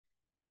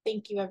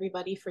Thank you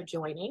everybody for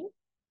joining.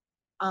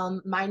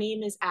 My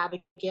name is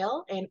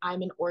Abigail and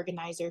I'm an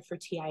organizer for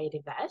TIAA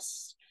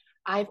Divest.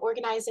 I've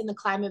organized in the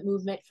climate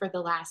movement for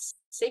the last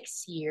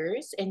 6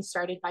 years and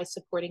started by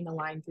supporting the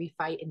Line 3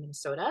 fight in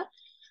Minnesota.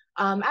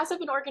 As I've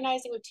been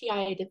organizing with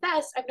TIAA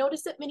Divest, I've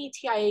noticed that many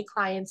TIAA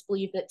clients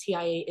believe that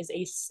TIAA is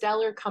a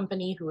stellar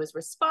company who is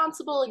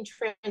responsible and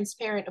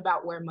transparent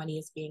about where money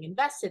is being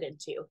invested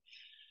into.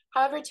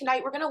 However,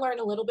 tonight we're going to learn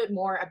a little bit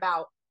more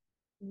about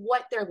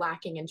what they're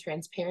lacking in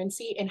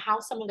transparency and how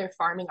some of their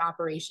farming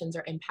operations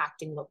are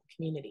impacting local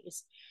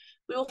communities.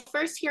 We will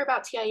first hear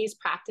about TIAA's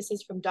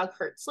practices from Doug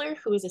Hertzler,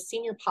 who is a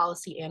senior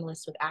policy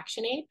analyst with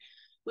ActionAid.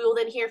 We will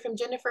then hear from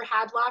Jennifer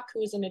Hadlock,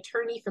 who is an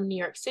attorney from New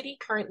York City,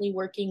 currently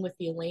working with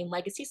the Elaine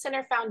Legacy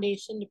Center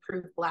Foundation to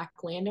prove Black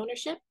land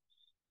ownership.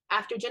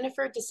 After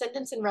Jennifer,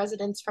 descendants and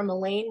residents from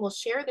Elaine will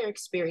share their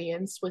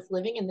experience with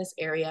living in this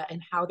area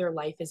and how their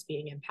life is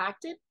being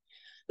impacted.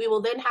 We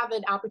will then have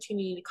an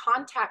opportunity to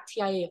contact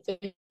TIAA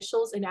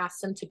officials and ask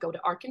them to go to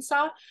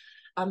Arkansas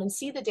and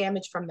see the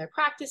damage from their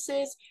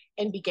practices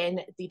and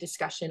begin the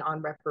discussion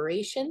on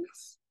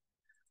reparations.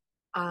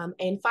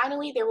 And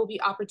finally, there will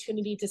be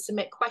opportunity to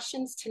submit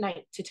questions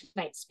tonight to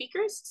tonight's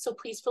speakers, so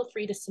please feel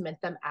free to submit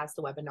them as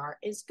the webinar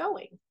is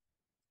going.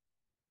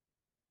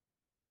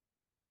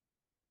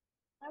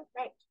 All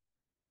right,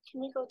 can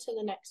we go to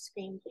the next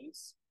screen,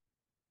 please?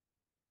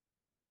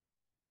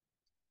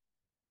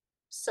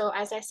 So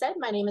as I said,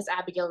 my name is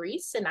Abigail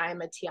Reese and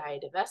I'm a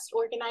TIAA Divest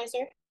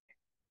organizer.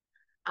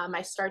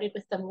 I started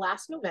with them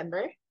last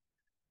November.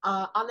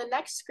 On the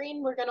next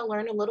screen, we're gonna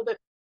learn a little bit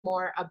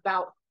more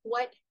about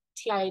what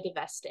TIAA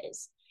Divest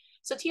is.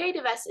 So TIAA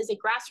Divest is a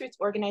grassroots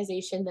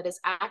organization that is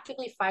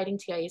actively fighting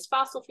TIAA's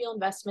fossil fuel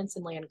investments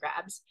and land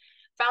grabs.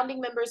 Founding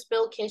members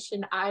Bill Kish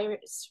and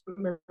Iris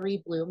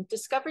Marie Bloom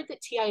discovered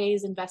that TIAA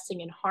is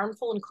investing in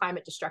harmful and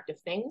climate destructive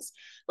things,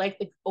 like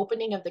the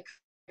opening of the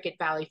Cricket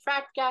Valley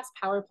frac gas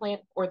power plant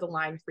or the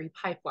Line 3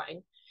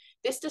 pipeline.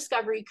 This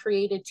discovery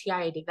created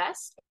TIAA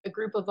Divest, a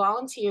group of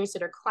volunteers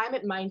that are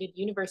climate-minded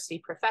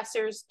university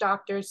professors,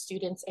 doctors,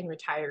 students, and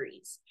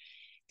retirees.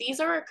 These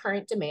are our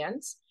current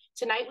demands.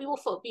 Tonight, we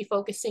will be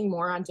focusing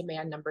more on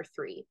demand number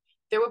 3.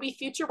 There will be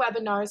future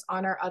webinars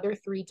on our other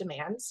 3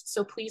 demands,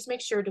 so please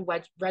make sure to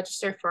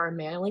register for our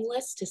mailing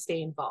list to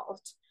stay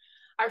involved.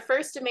 Our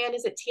first demand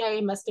is that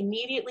TIAA must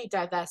immediately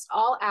divest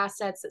all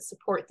assets that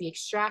support the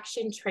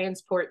extraction,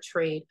 transport,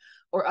 trade,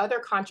 or other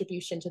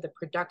contribution to the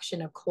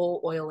production of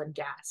coal, oil, and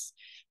gas.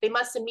 They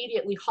must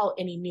immediately halt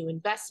any new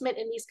investment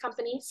in these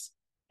companies,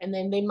 and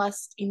then they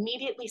must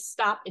immediately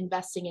stop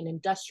investing in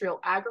industrial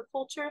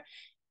agriculture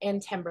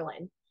and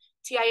timberland.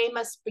 TIAA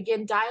must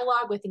begin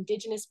dialogue with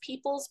Indigenous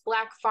peoples,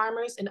 Black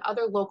farmers, and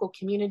other local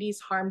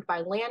communities harmed by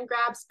land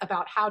grabs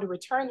about how to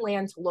return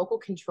land to local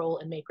control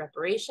and make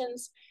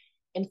reparations.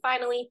 And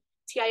finally,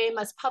 TIAA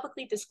must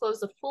publicly disclose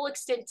the full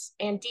extent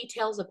and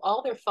details of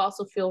all their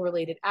fossil fuel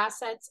related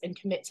assets and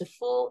commit to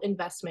full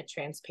investment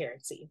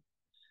transparency.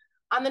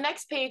 On the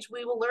next page,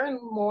 we will learn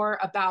more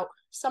about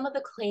some of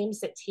the claims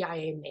that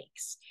TIAA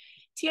makes.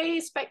 TIAA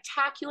is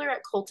spectacular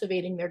at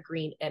cultivating their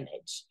green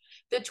image.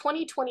 The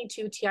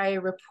 2022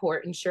 TIAA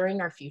report,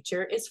 Ensuring Our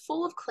Future, is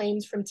full of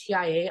claims from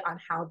TIAA on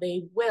how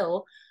they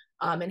will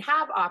and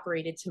have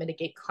operated to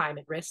mitigate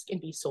climate risk and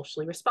be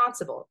socially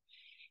responsible.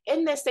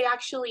 In this, they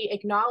actually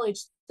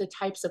acknowledge the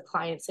types of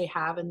clients they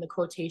have in the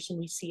quotation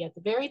we see at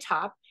the very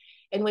top,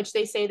 in which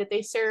they say that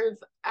they serve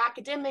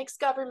academics,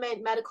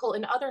 government, medical,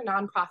 and other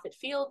nonprofit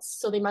fields,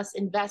 so they must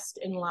invest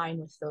in line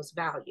with those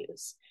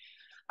values.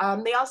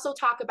 They also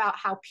talk about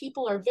how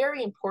people are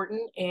very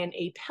important and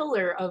a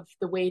pillar of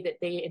the way that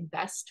they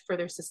invest for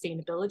their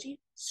sustainability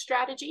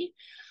strategy,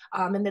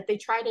 and that they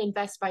try to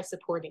invest by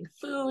supporting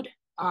food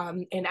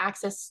and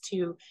access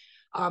to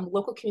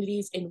local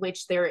communities in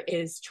which there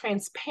is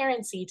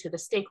transparency to the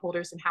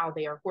stakeholders and how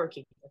they are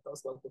working with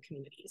those local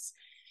communities.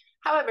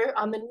 However,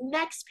 on the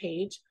next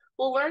page,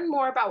 we'll learn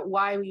more about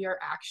why we are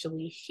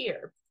actually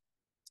here.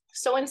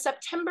 So in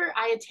September,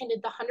 I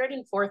attended the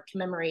 104th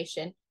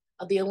commemoration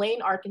of the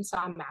Elaine,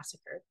 Arkansas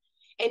massacre.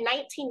 In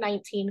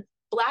 1919,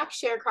 Black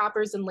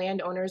sharecroppers and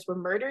landowners were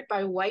murdered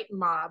by white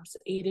mobs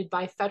aided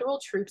by federal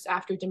troops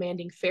after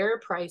demanding fairer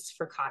price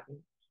for cotton.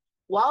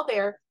 While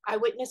there, I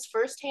witnessed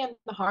firsthand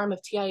the harm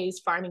of TIAA's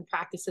farming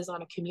practices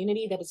on a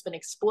community that has been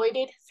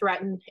exploited,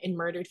 threatened, and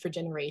murdered for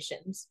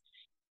generations.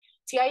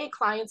 TIAA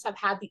clients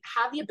have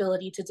the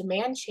ability to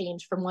demand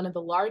change from one of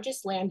the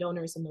largest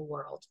landowners in the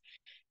world.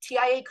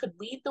 TIAA could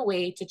lead the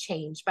way to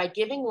change by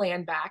giving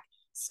land back,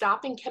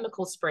 stopping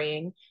chemical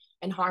spraying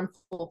and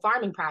harmful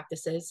farming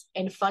practices,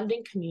 and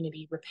funding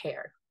community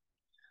repair.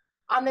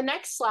 On the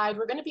next slide,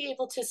 we're going to be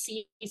able to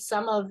see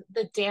some of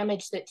the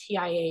damage that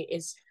TIAA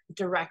is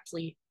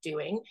directly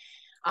doing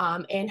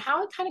and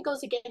how it kind of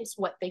goes against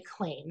what they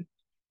claim.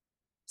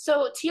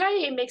 So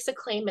TIAA makes a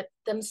claim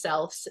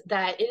themselves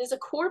that it is a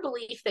core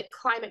belief that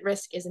climate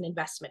risk is an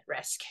investment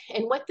risk.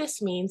 And what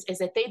this means is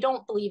that they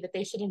don't believe that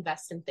they should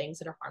invest in things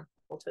that are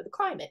harmful to the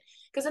climate,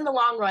 because in the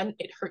long run,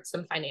 it hurts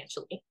them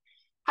financially.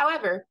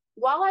 However,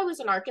 while I was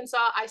in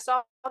Arkansas, I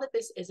saw that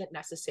this isn't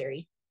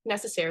necessary.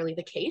 necessarily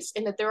the case,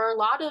 and that there are a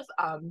lot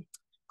of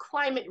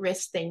climate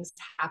risk things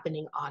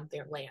happening on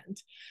their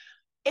land.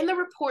 In the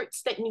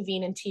reports that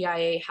Nuveen and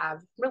TIAA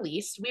have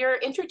released, we are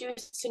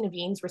introduced to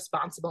Nuveen's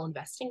responsible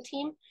investing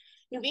team.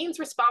 Nuveen's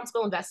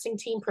responsible investing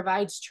team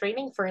provides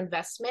training for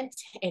investment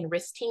and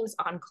risk teams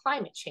on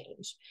climate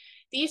change.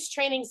 These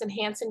trainings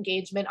enhance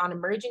engagement on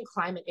emerging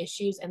climate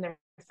issues and their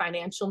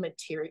financial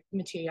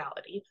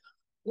materiality.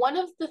 One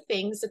of the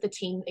things that the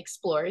team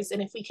explores,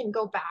 and if we can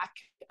go back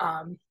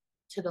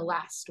to the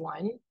last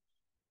one,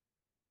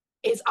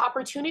 is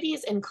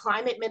opportunities in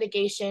climate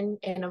mitigation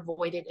and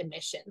avoided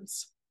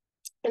emissions.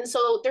 And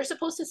so they're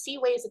supposed to see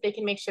ways that they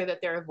can make sure that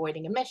they're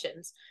avoiding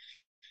emissions.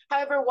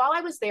 However, while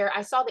I was there,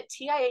 I saw that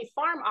TIAA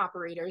farm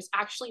operators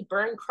actually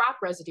burn crop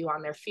residue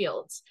on their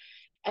fields,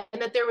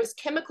 and that there was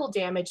chemical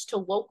damage to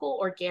local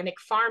organic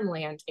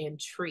farmland and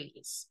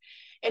trees.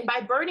 And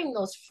by burning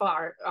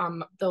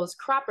those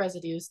crop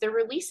residues, they're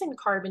releasing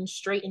carbon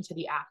straight into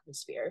the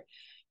atmosphere.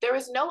 There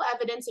was no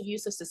evidence of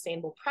use of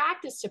sustainable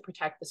practice to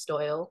protect the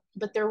soil,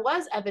 but there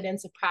was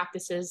evidence of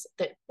practices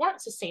that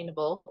weren't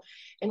sustainable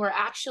and were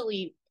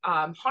actually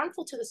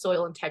harmful to the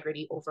soil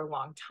integrity over a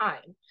long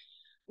time.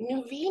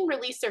 Nuveen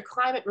released their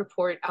climate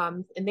report,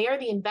 and they are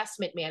the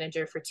investment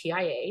manager for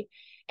TIAA,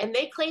 and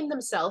they claim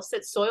themselves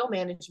that soil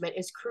management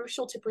is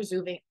crucial to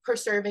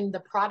preserving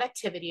the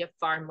productivity of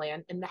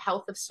farmland and the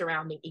health of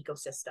surrounding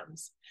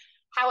ecosystems.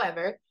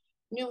 However,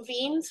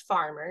 Nuveen's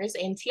farmers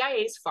and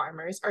TIAA's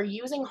farmers are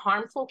using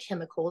harmful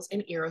chemicals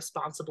and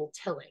irresponsible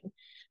tilling.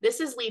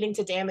 This is leading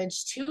to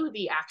damage to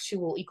the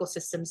actual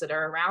ecosystems that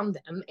are around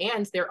them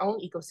and their own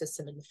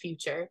ecosystem in the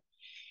future.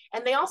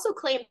 And they also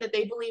claim that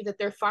they believe that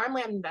their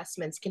farmland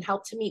investments can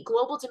help to meet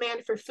global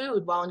demand for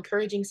food while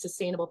encouraging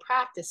sustainable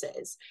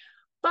practices.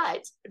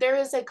 But there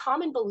is a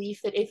common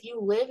belief that if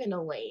you live in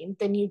a lane,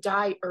 then you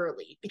die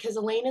early, because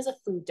a lane is a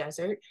food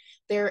desert.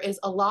 There is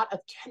a lot of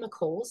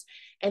chemicals,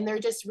 and there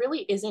just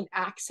really isn't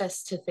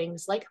access to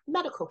things like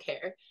medical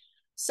care.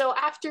 So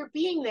after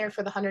being there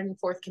for the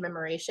 104th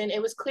commemoration,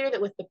 it was clear that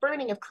with the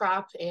burning of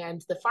crop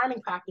and the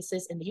farming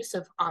practices and the use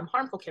of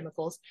harmful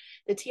chemicals,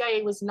 the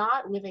TIAA was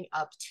not living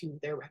up to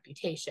their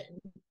reputation.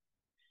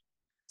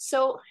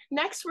 So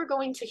next we're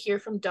going to hear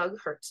from Doug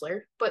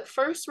Hertzler, but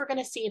first we're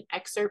going to see an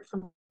excerpt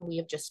from We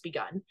Have Just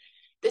Begun.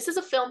 This is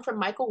a film from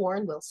Michael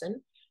Warren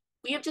Wilson.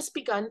 We Have Just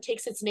Begun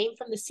takes its name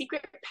from the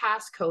secret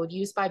passcode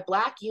used by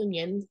Black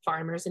union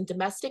farmers and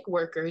domestic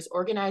workers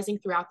organizing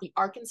throughout the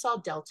Arkansas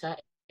Delta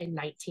in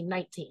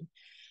 1919.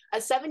 A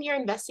 7-year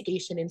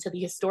investigation into the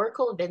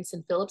historical events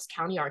in Phillips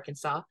County,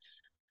 Arkansas,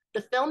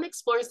 the film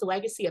explores the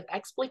legacy of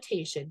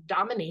exploitation,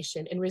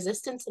 domination, and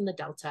resistance in the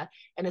Delta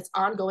and its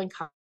ongoing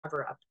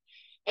cover-up.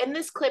 In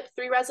this clip,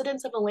 3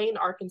 residents of Elaine,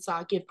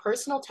 Arkansas give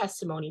personal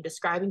testimony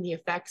describing the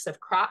effects of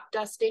crop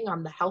dusting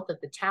on the health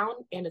of the town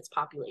and its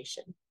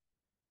population.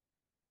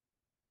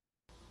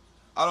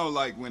 I don't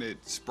like when it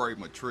spray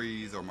my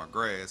trees or my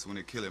grass, when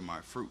it killing my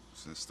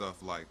fruits and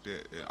stuff like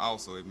that. And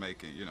also it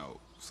making,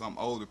 some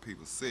older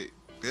people sick.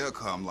 They'll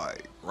come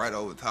like right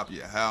over the top of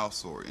your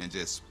house and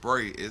just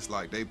spray. It's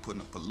like they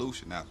putting a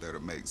pollution out there to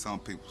make some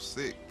people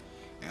sick.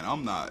 And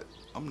I'm not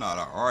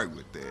alright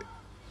with that.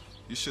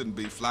 You shouldn't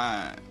be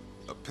flying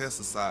a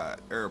pesticide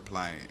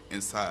airplane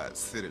inside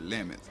city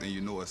limits and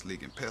you know it's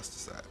leaking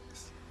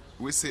pesticides.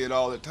 We see it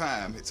all the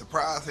time. It's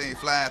surprised they ain't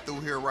flying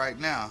through here right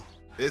now.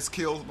 It's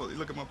killed, but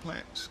look at my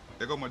plants.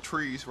 There go my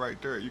trees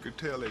right there. You can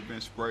tell they've been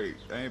sprayed.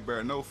 They ain't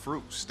bear no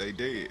fruits. They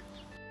dead.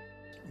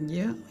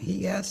 Yeah,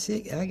 he got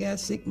sick. I got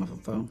sick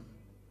before.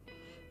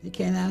 They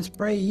came out and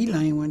sprayed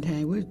Elaine one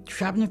time. We was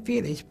shopping the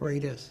field, they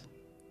sprayed us.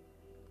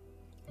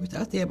 We was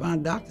out there by a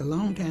doctor a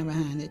long time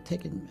behind it,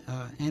 taking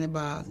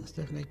antibiotics and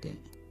stuff like that.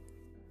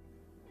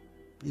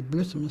 It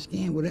blistered my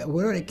skin.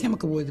 Whatever the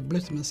chemical was, it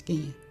blistered my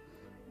skin.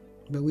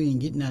 But we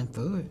didn't get nothing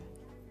for it.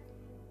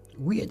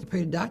 We had to pay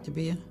the doctor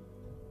bill.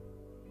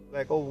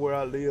 Like over where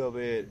I live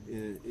at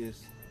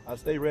is I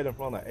stay right in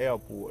front of the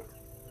airport.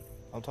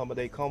 I'm talking about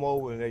they come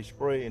over and they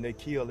spray and they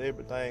kill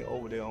everything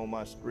over there on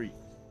my street.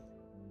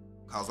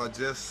 Cause I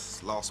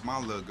just lost my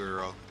little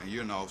girl,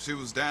 and she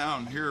was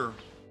down here.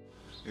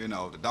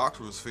 The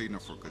doctor was feeding her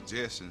for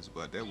congestions,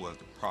 but that was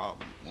the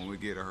problem. When we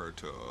get her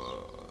to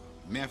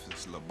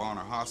Memphis, La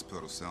Bonheur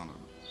Hospital Center,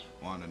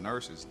 one of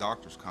the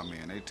doctors come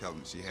in, they tell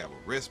me she have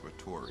a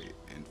respiratory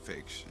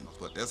infection.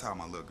 But that's how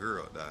my little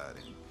girl died.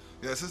 And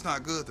yes, it's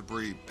not good to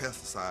breed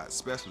pesticides,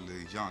 especially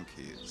these young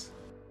kids.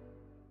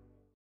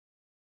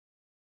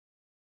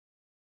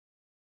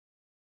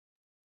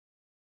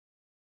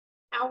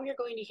 Now we're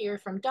going to hear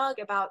from Doug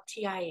about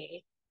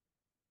TIAA.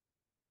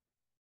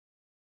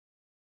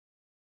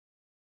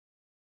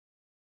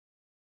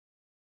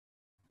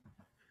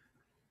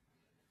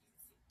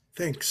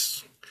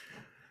 Thanks.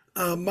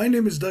 My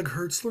name is Doug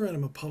Hertzler, and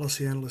I'm a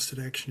policy analyst at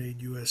ActionAid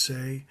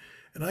USA.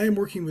 And I am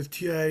working with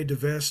TIAA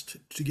Divest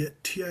to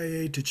get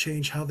TIAA to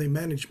change how they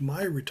manage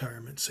my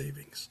retirement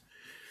savings.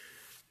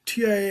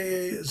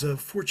 TIAA is a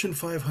Fortune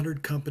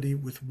 500 company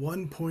with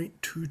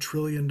 $1.2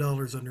 trillion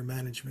under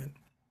management.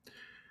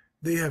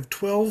 They have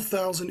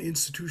 12,000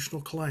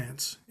 institutional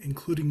clients,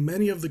 including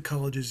many of the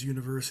colleges,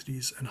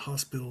 universities, and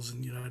hospitals in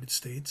the United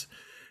States,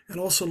 and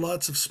also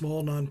lots of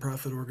small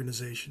nonprofit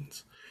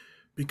organizations.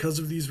 Because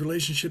of these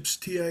relationships,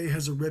 TIAA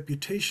has a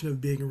reputation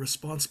of being a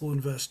responsible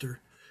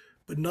investor,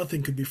 but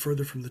nothing could be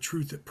further from the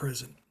truth at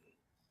present.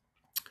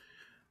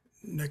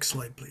 Next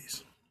slide,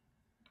 please.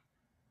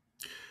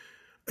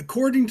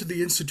 According to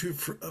the Institute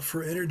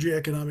for Energy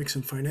Economics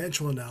and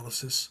Financial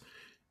Analysis,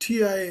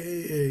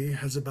 TIAA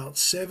has about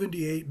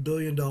 $78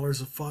 billion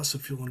of fossil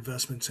fuel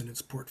investments in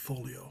its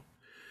portfolio.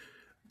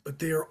 But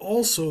they are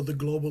also the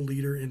global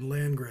leader in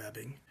land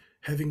grabbing,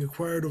 having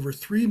acquired over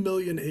 3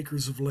 million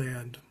acres of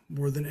land,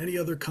 more than any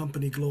other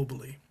company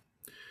globally.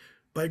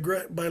 By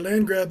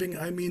land grabbing,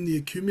 I mean the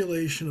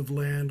accumulation of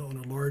land on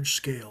a large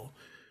scale,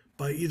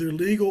 by either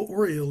legal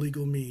or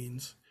illegal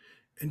means,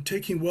 and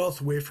taking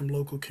wealth away from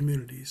local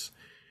communities.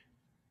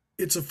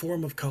 It's a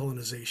form of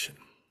colonization.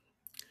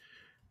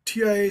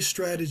 TIAA's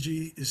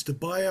strategy is to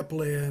buy up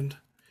land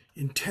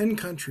in 10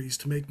 countries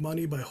to make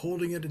money by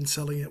holding it and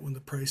selling it when the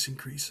price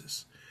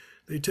increases.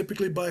 They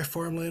typically buy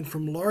farmland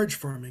from large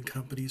farming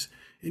companies,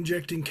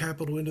 injecting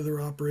capital into their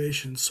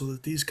operations so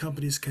that these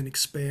companies can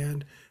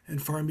expand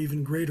and farm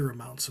even greater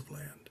amounts of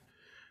land.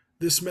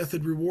 This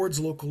method rewards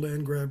local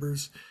land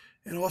grabbers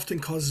and often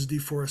causes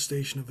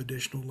deforestation of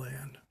additional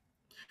land.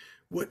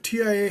 What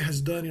TIAA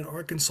has done in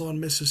Arkansas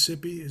and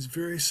Mississippi is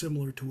very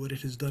similar to what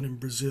it has done in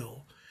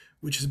Brazil,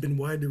 which has been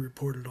widely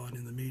reported on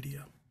in the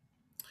media.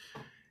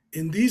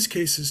 In these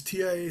cases,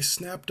 TIAA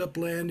snapped up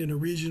land in a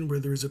region where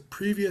there is a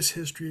previous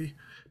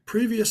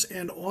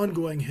and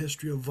ongoing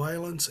history of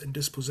violence and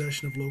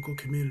dispossession of local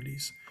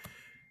communities,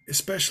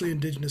 especially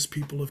indigenous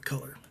people and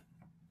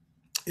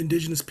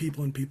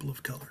people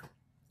of color.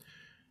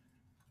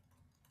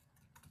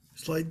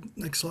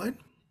 Next slide.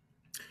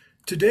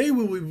 Today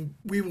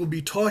we will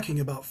be talking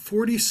about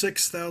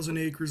 46,000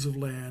 acres of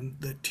land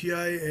that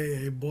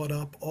TIAA bought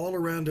up all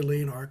around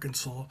Elaine,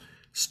 Arkansas,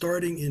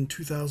 starting in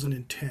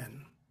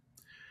 2010.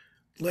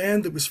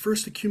 Land that was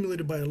first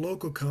accumulated by a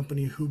local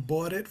company who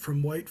bought it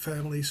from white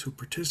families who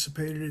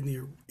participated in the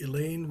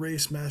Elaine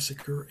Race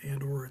Massacre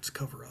and/or its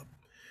cover-up.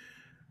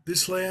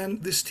 This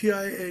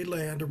TIAA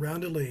land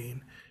around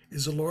Elaine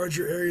is a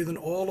larger area than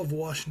all of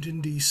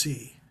Washington,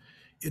 D.C.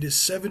 It is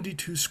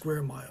 72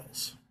 square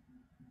miles.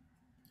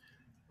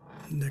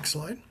 Next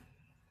slide.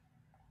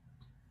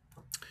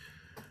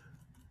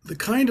 The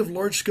kind of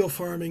large-scale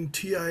farming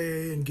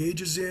TIAA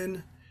engages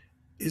in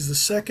is the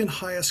second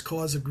highest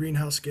cause of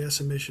greenhouse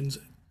gas emissions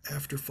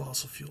after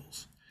fossil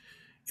fuels.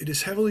 It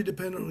is heavily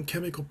dependent on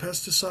chemical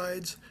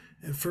pesticides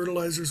and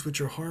fertilizers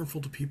which are harmful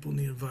to people and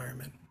the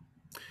environment.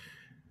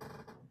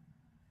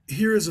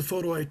 Here is a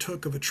photo I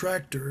took of a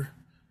tractor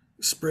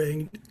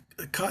spraying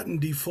a cotton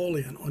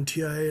defoliant on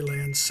TIAA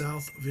land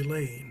south of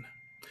Elaine.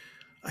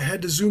 I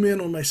had to zoom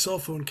in on my cell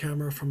phone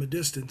camera from a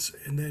distance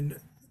and then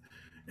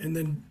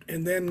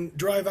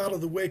drive out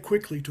of the way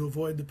quickly to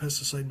avoid the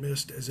pesticide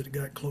mist as it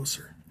got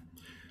closer.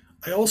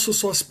 I also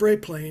saw a spray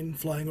plane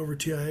flying over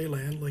TIAA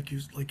land, like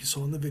you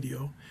saw in the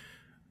video,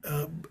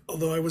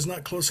 although I was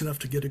not close enough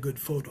to get a good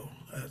photo.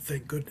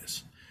 Thank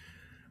goodness.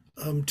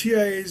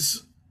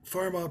 TIAA's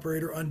farm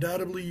operator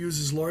undoubtedly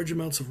uses large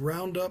amounts of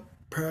Roundup,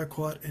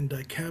 Paraquat, and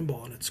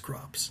Dicamba on its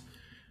crops.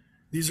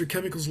 These are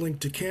chemicals linked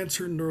to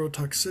cancer,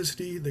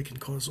 neurotoxicity. They can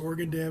cause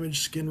organ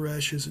damage, skin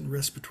rashes, and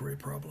respiratory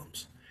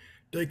problems.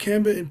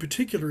 Dicamba in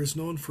particular is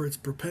known for its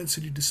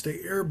propensity to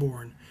stay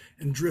airborne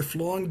and drift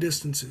long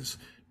distances,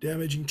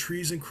 damaging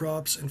trees and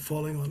crops and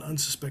falling on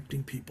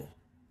unsuspecting people.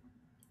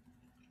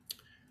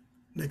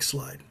 Next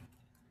slide.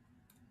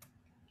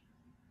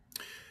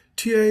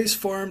 TIAA's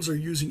farms are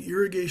using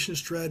irrigation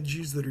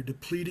strategies that are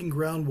depleting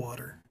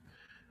groundwater,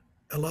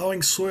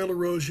 allowing soil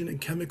erosion and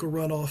chemical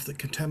runoff that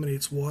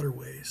contaminates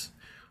waterways.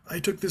 I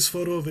took this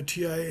photo of a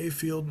TIAA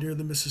field near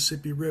the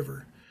Mississippi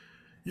River.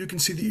 You can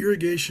see the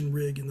irrigation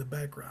rig in the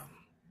background.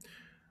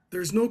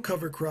 There's no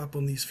cover crop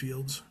on these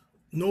fields,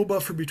 no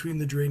buffer between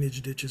the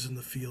drainage ditches in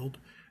the field,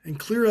 and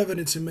clear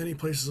evidence in many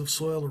places of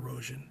soil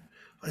erosion.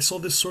 I saw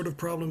this sort of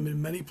problem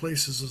in many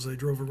places as I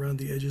drove around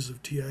the edges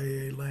of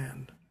TIAA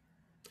land.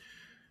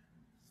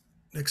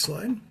 Next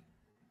slide.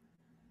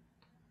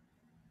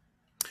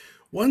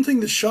 One thing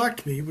that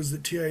shocked me was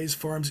that TIAA's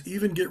farms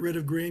even get rid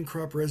of grain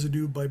crop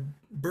residue by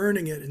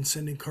burning it and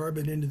sending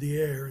carbon into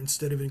the air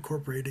instead of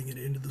incorporating it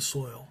into the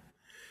soil.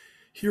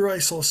 Here I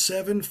saw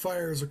 7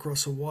 fires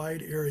across a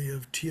wide area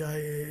of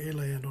TIAA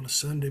land on a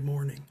Sunday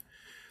morning.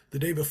 The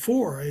day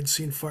before, I had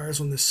seen fires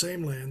on this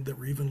same land that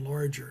were even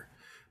larger,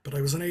 but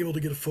I was unable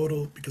to get a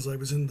photo because I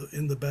was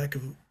in the back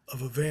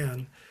of a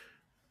van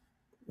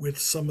with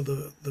some of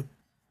the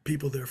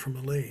people there from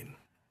Elaine.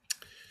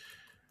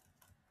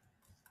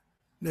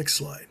 Next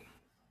slide.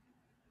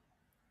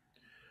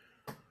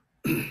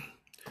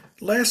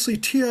 Lastly,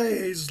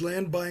 TIAA's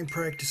land buying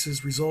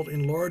practices result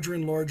in larger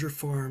and larger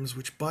farms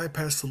which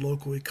bypass the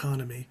local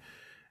economy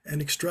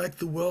and extract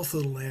the wealth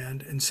of the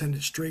land and send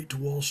it straight to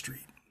Wall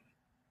Street.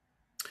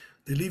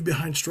 They leave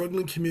behind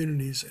struggling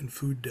communities and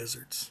food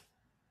deserts.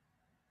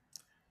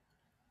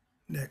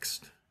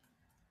 Next.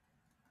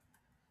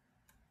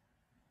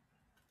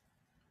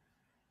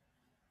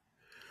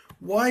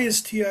 Why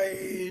is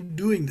TIAA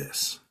doing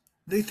this?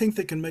 They think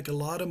they can make a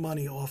lot of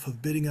money off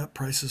of bidding up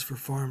prices for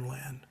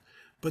farmland,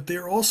 but they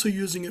are also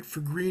using it for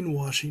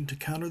greenwashing to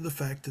counter the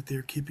fact that they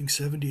are keeping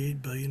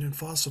 $78 billion in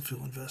fossil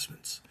fuel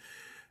investments.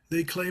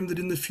 They claim that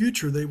in the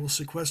future they will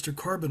sequester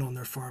carbon on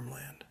their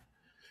farmland.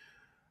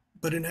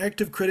 But an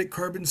active credit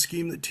carbon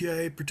scheme that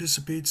TIA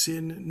participates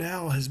in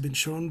now has been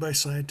shown by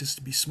scientists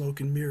to be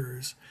smoke and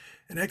mirrors,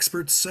 and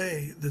experts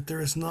say that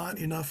there is not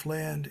enough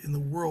land in the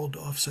world to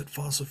offset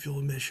fossil fuel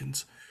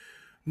emissions,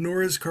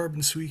 nor is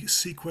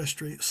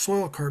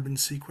soil carbon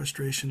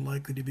sequestration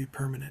likely to be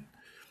permanent.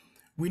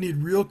 We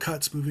need real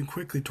cuts moving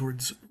quickly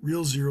towards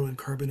real zero in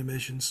carbon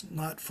emissions,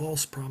 not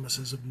false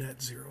promises of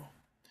net zero.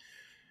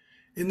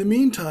 In the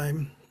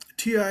meantime,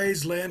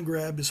 TIA's land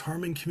grab is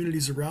harming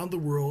communities around the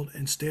world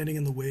and standing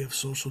in the way of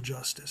social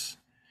justice.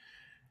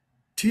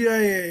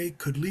 TIAA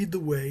could lead the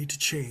way to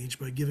change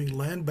by giving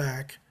land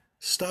back,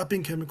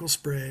 stopping chemical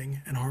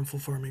spraying and harmful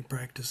farming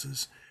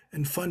practices,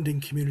 and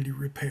funding community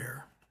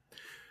repair.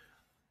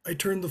 I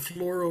turn the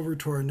floor over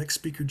to our next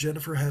speaker,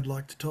 Jennifer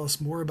Hadlock, to tell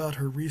us more about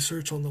her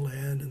research on the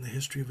land and the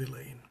history of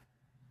Elaine.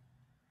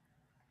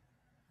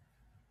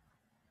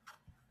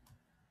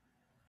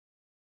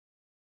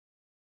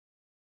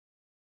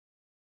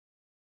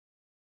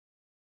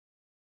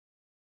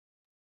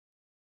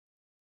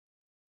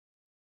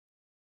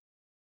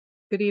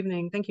 Good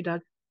evening. Thank you,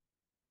 Doug.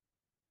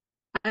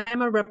 I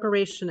am a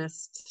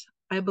reparationist.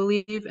 I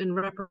believe in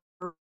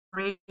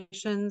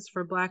reparations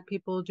for Black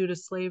people due to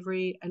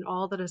slavery and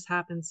all that has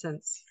happened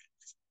since.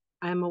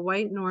 I am a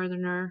white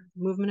Northerner,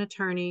 movement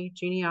attorney,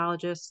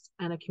 genealogist,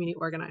 and a community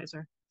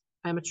organizer.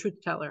 I am a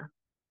truth teller.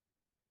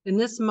 In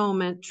this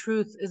moment,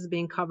 truth is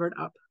being covered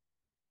up.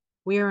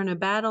 We are in a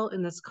battle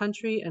in this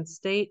country and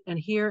state and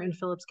here in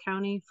Phillips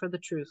County for the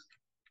truth.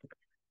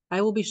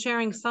 I will be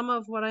sharing some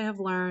of what I have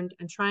learned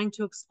and trying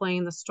to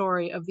explain the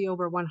story of the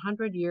over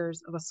 100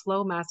 years of a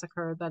slow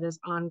massacre that is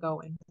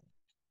ongoing.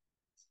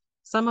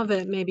 Some of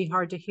it may be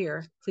hard to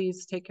hear.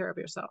 Please take care of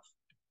yourself.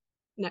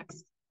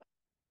 Next.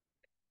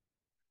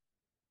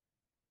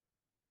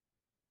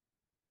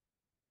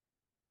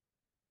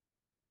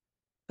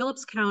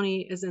 Phillips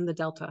County is in the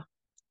Delta,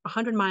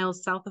 100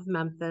 miles south of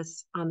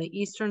Memphis on the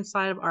eastern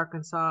side of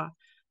Arkansas,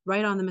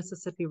 right on the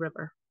Mississippi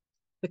River.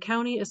 The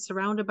county is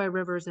surrounded by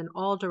rivers in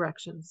all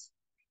directions.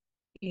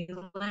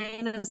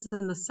 Elaine is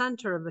in the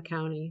center of the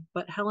county,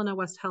 but Helena,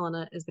 West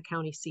Helena is the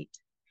county seat.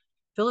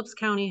 Phillips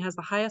County has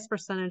the highest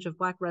percentage of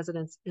Black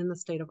residents in the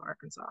state of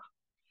Arkansas.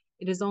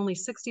 It is only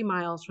 60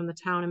 miles from the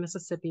town in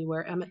Mississippi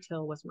where Emmett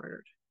Till was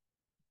murdered.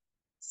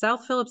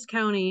 South Phillips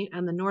County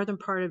and the northern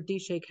part of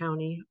DeShay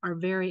County are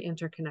very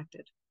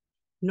interconnected.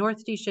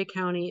 North DeShay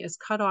County is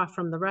cut off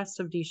from the rest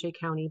of DeShay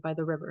County by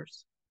the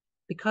rivers.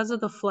 Because of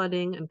the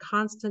flooding and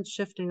constant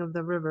shifting of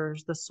the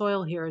rivers, the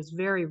soil here is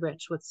very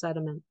rich with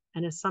sediment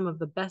and is some of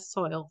the best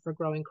soil for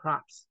growing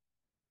crops.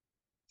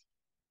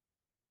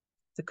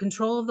 The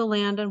control of the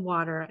land and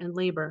water and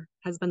labor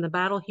has been the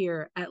battle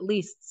here at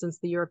least since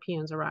the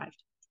Europeans arrived.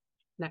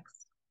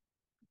 Next.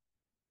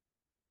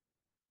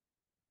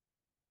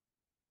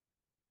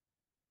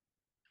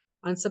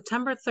 On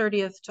September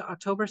 30th to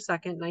October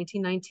 2nd,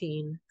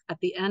 1919, at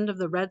the end of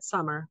the Red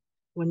Summer,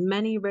 when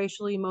many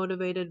racially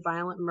motivated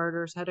violent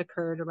murders had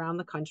occurred around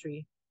the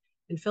country,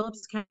 in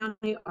Phillips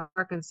County,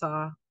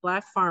 Arkansas,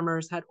 Black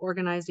farmers had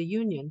organized a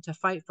union to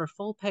fight for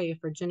full pay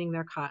for ginning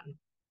their cotton.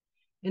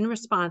 In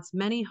response,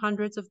 many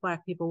hundreds of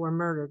Black people were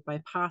murdered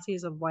by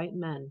posses of white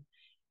men,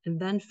 and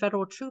then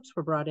federal troops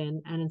were brought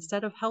in and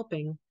instead of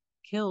helping,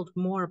 killed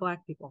more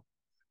Black people.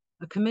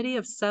 A committee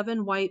of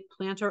 7 white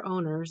planter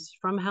owners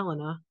from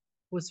Helena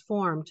was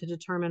formed to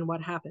determine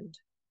what happened.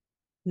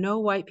 No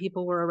white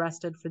people were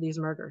arrested for these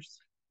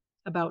murders.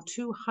 About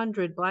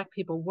 200 Black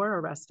people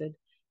were arrested,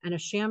 and a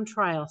sham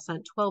trial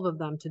sent 12 of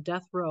them to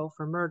death row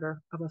for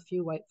murder of a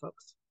few white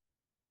folks.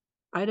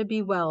 Ida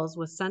B. Wells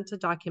was sent to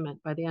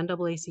document by the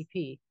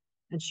NAACP,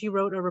 and she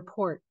wrote a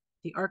report,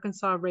 The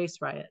Arkansas Race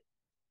Riot.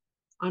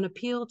 On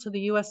appeal to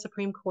the U.S.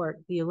 Supreme Court,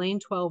 the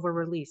Elaine 12 were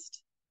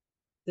released.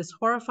 This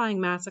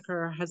horrifying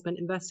massacre has been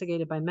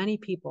investigated by many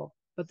people,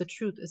 but the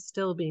truth is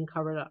still being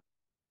covered up.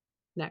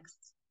 Next.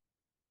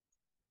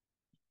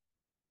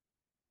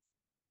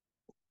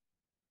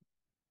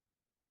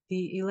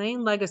 The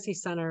Elaine Legacy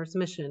Center's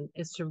mission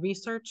is to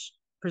research,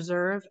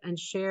 preserve, and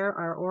share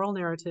our oral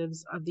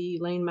narratives of the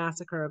Elaine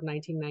Massacre of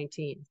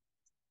 1919,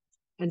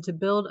 and to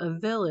build a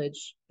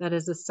village that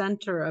is a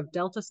center of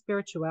Delta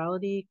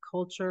spirituality,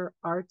 culture,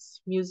 arts,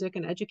 music,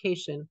 and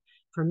education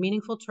for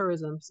meaningful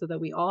tourism so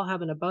that we all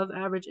have an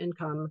above-average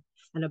income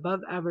and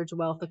above-average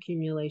wealth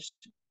accumulation.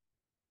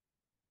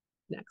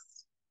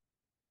 Next.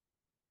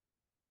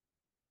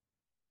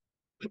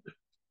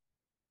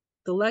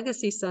 The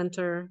Legacy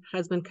Center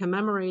has been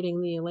commemorating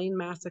the Elaine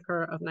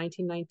Massacre of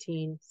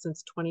 1919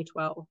 since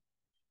 2012.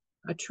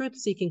 A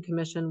truth-seeking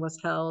commission was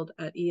held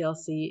at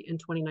ELC in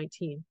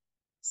 2019.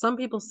 Some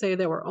people say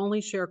there were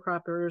only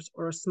sharecroppers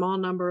or a small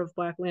number of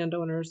Black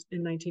landowners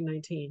in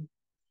 1919.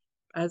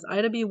 As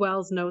Ida B.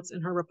 Wells notes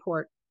in her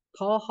report,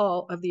 Paul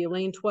Hall of the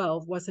Elaine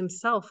 12 was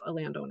himself a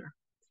landowner.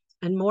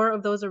 and more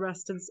of those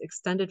arrested's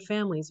extended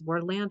families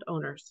were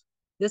landowners.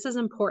 This is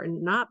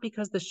important not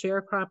because the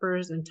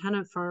sharecroppers and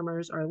tenant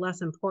farmers are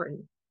less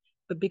important,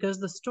 but because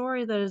the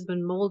story that has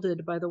been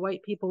molded by the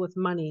white people with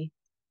money,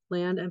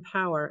 land, and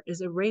power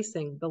is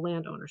erasing the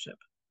land ownership.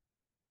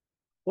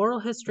 Oral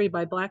history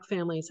by Black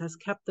families has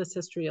kept this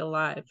history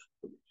alive.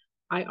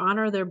 I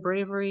honor their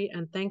bravery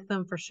and thank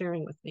them for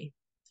sharing with me.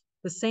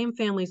 The same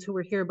families who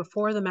were here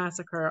before the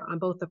massacre on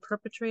both the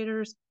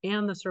perpetrators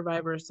and the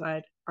survivors'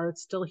 side are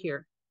still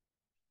here.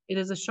 It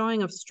is a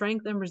showing of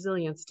strength and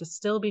resilience to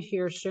still be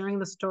here sharing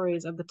the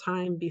stories of the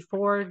time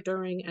before,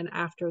 during, and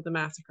after the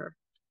massacre.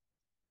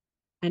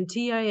 And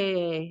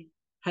TIAA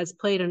has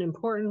played an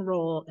important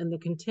role in the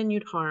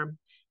continued harm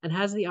and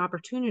has the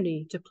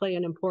opportunity to play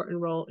an important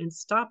role in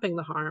stopping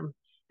the harm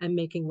and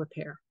making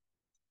repair.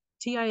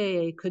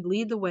 TIAA could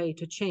lead the way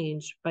to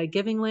change by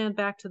giving land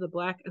back to the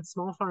Black and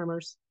small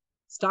farmers,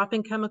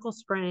 stopping chemical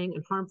spraying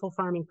and harmful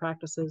farming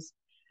practices,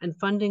 and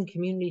funding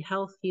community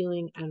health,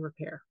 healing, and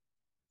repair.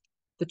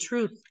 The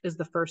truth is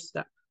the first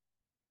step.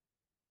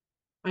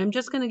 I'm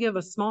just going to give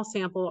a small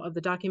sample of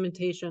the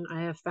documentation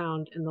I have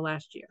found in the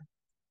last year.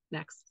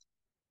 Next.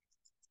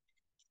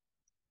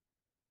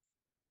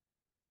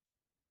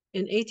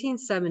 In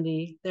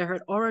 1870, there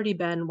had already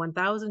been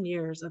 1,000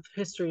 years of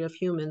history of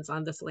humans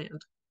on this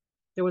land.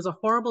 There was a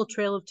horrible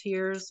trail of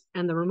tears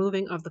and the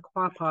removing of the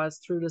quapaws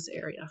through this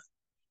area.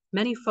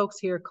 Many folks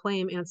here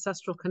claim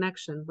ancestral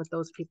connection with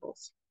those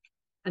peoples,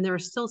 and there are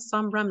still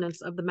some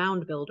remnants of the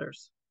mound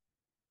builders.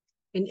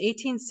 In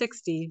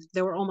 1860,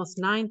 there were almost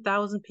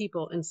 9,000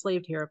 people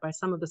enslaved here by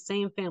some of the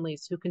same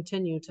families who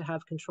continue to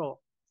have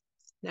control.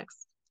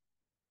 Next.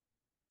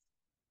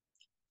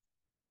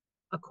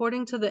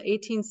 According to the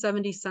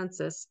 1870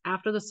 census,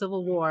 after the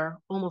Civil War,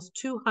 almost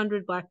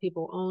 200 Black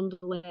people owned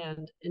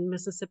land in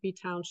Mississippi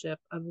Township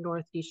of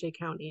North Eshay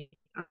County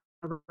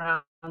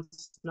around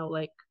Snow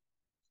Lake.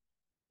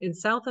 In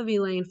south of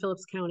Elaine,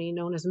 Phillips County,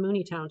 known as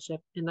Mooney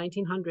Township, in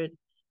 1900,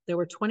 there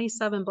were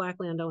 27 Black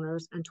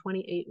landowners and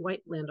 28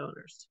 white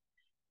landowners.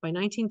 By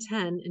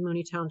 1910, in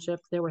Mooney Township,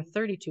 there were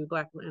 32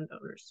 Black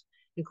landowners,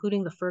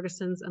 including the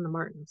Fergusons and the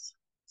Martins.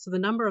 So the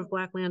number of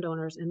Black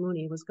landowners in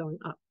Mooney was going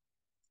up.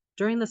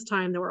 During this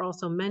time, there were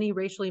also many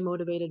racially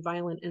motivated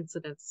violent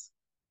incidents.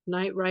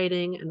 Night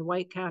riding and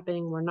white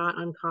capping were not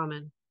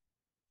uncommon.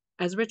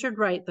 As Richard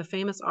Wright, the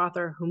famous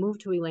author who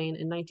moved to Elaine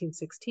in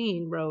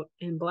 1916, wrote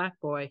in Black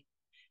Boy,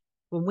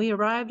 "When we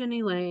arrived in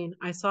Elaine,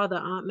 I saw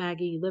that Aunt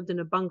Maggie lived in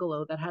a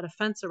bungalow that had a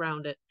fence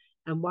around it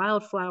and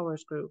wild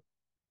flowers grew.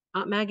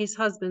 Aunt Maggie's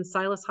husband,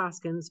 Silas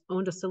Hoskins,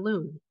 owned a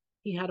saloon.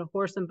 He had a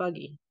horse and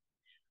buggy.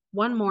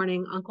 One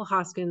morning, Uncle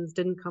Hoskins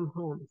didn't come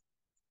home.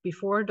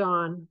 Before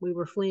dawn, we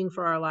were fleeing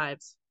for our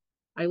lives.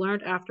 I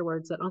learned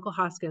afterwards that Uncle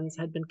Hoskins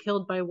had been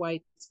killed by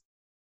whites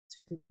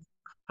who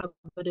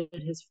coveted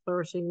his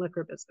flourishing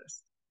liquor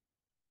business.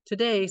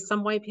 Today,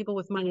 some white people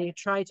with money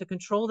try to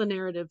control the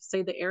narrative,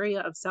 say the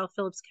area of South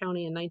Phillips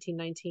County in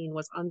 1919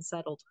 was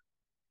unsettled.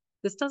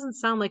 This doesn't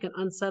sound like an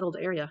unsettled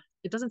area.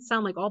 It doesn't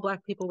sound like all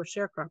Black people were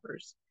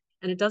sharecroppers.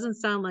 And it doesn't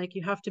sound like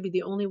you have to be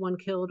the only one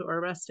killed or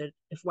arrested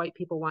if white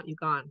people want you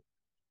gone.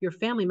 Your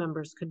family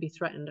members could be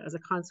threatened as a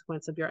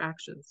consequence of your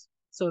actions.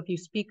 So if you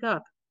speak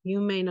up,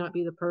 you may not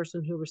be the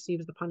person who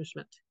receives the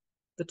punishment.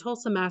 The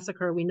Tulsa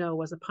massacre, we know,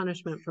 was a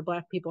punishment for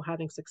Black people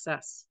having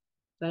success.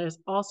 That is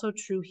also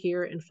true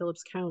here in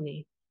Phillips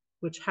County,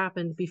 which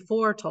happened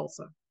before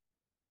Tulsa.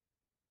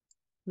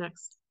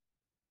 Next.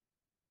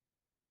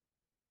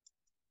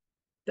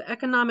 The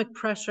economic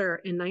pressure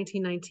in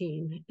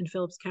 1919 in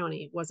Phillips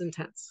County was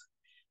intense.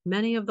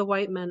 Many of the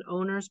white men,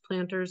 owners,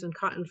 planters, and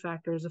cotton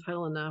factors of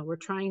Helena were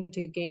trying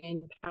to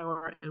gain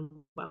power and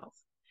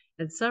wealth,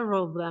 and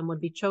several of them would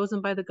be chosen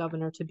by the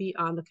governor to be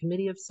on the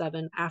Committee of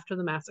Seven after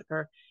the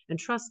massacre and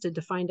trusted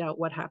to find out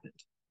what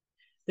happened.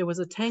 There was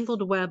a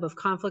tangled web of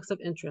conflicts of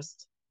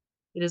interest.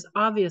 It is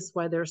obvious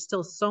why there is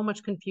still so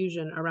much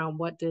confusion around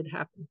what did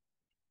happen.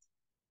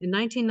 In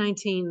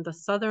 1919, the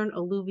Southern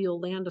Alluvial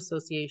Land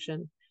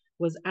Association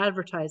was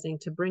advertising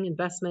to bring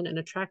investment and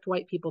attract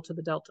white people to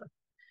the Delta.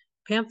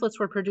 Pamphlets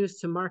were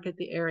produced to market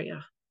the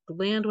area. The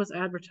land was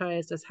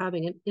advertised as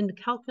having an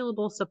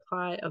incalculable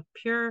supply of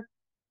pure,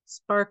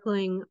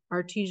 sparkling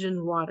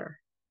artesian water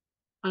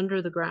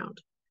under the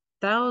ground.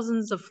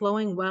 Thousands of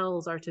flowing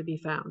wells are to be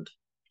found.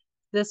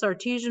 This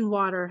artesian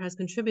water has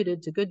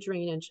contributed to good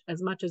drainage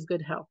as much as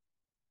good health.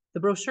 The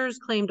brochures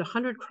claimed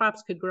 100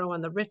 crops could grow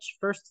on the rich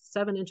first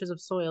 7 inches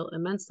of soil,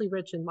 immensely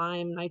rich in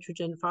lime,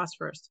 nitrogen,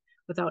 phosphorus,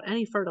 without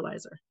any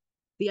fertilizer.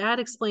 The ad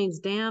explains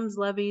dams,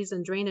 levees,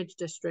 and drainage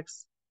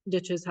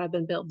ditches have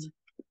been built.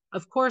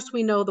 Of course,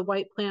 we know the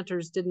white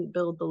planters didn't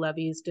build the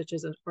levees,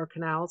 ditches, or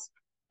canals.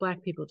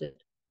 Black people did.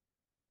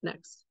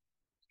 Next.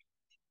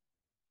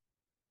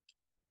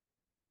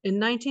 In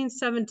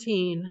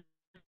 1917,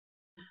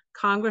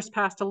 Congress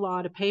passed a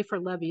law to pay for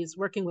levees,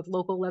 working with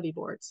local levee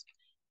boards.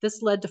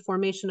 This led to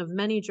formation of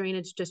many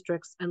drainage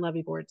districts and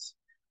levee boards.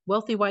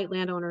 Wealthy white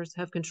landowners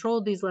have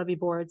controlled these levee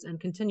boards and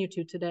continue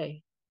to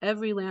today.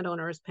 Every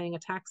landowner is paying a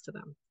tax to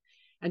them.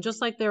 And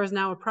just like there is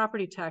now a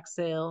property tax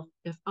sale,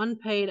 if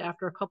unpaid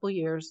after a couple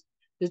years,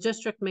 the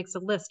district makes a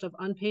list of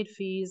unpaid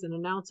fees and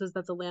announces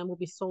that the land will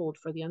be sold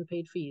for the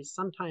unpaid fees,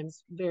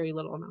 sometimes very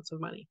little amounts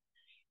of money.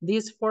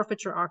 These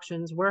forfeiture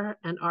auctions were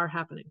and are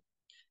happening.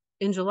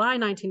 In July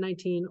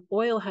 1919,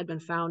 oil had been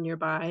found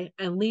nearby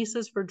and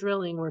leases for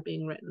drilling were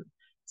being written.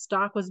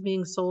 Stock was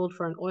being sold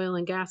for an oil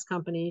and gas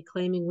company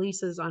claiming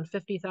leases on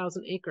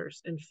 50,000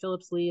 acres in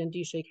Phillips Lee and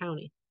Desha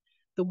County.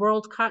 The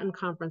World Cotton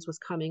Conference was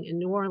coming in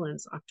New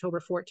Orleans, October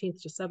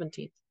 14th to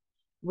 17th.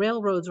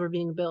 Railroads were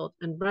being built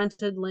and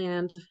rented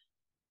land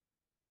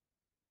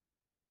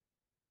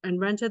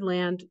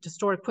to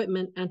store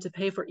equipment and to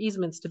pay for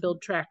easements to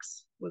build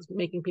tracks was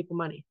making people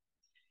money.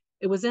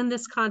 It was in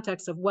this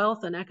context of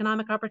wealth and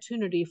economic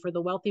opportunity for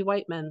the wealthy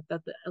white men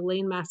that the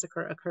Elaine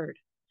Massacre occurred.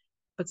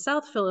 But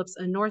South Phillips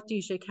and North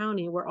Desha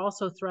County were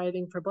also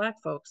thriving for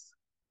Black folks,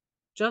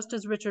 just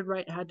as Richard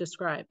Wright had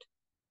described.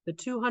 The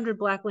 200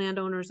 Black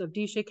landowners of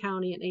Desha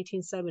County in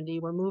 1870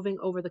 were moving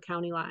over the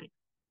county line.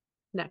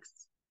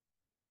 Next.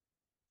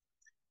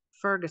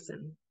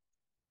 Ferguson.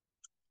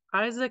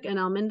 Isaac and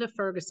Alminda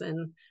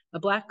Ferguson, a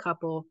Black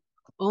couple,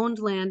 owned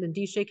land in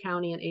Desha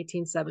County in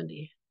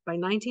 1870. By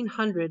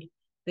 1900,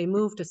 they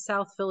moved to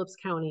South Phillips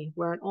County,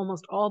 where an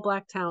almost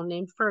all-Black town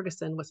named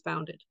Ferguson was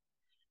founded.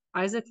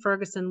 Isaac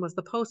Ferguson was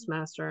the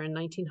postmaster in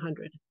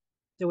 1900.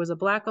 There was a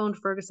Black-owned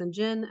Ferguson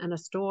Gin and a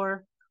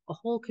store, a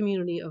whole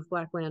community of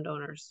Black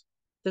landowners.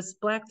 This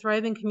Black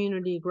thriving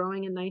community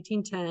growing in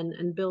 1910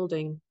 and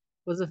building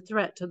was a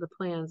threat to the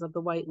plans of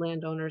the white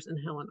landowners in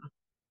Helena.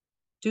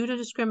 Due to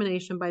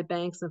discrimination by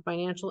banks and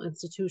financial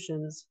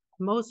institutions,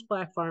 most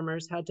Black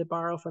farmers had to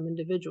borrow from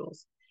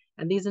individuals,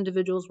 and these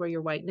individuals were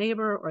your white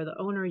neighbor or the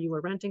owner you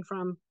were renting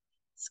from.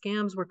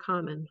 Scams were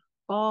common.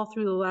 All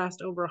through the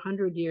last over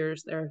 100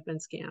 years, there have been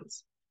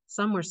scams.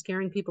 Some were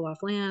scaring people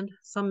off land,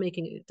 some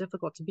making it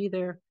difficult to be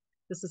there.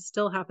 This is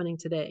still happening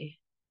today.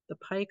 The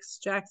Pikes,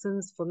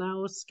 Jacksons,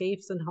 Flanows,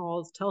 Scapes, and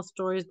Halls tell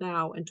stories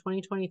now in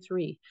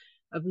 2023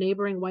 of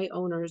neighboring white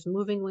owners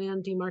moving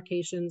land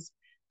demarcations,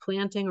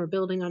 planting or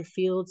building on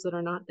fields that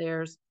are not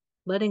theirs,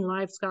 letting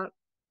livestock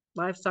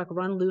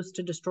run loose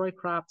to destroy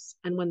crops,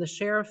 and when the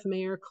sheriff,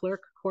 mayor,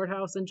 clerk,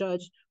 courthouse, and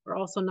judge are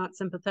also not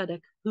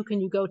sympathetic, who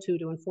can you go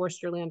to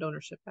enforce your land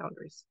ownership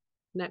boundaries?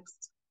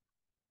 Next.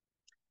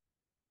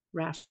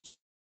 Rashaw.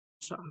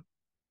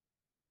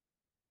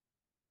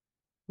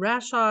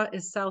 Rashaw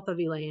is south of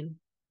Elaine.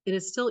 It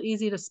is still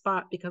easy to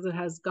spot because it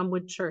has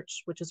Gumwood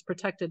Church, which is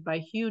protected by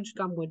huge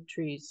gumwood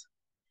trees.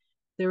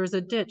 There is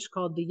a ditch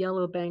called the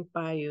Yellow Bank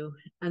Bayou,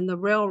 and the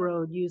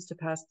railroad used to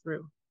pass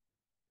through.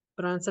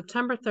 But on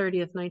September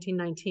 30th,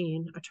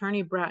 1919,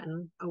 Attorney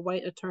Bratton, a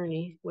white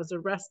attorney, was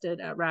arrested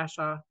at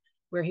Rashaw,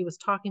 where he was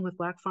talking with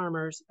Black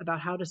farmers about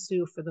how to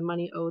sue for the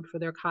money owed for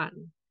their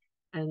cotton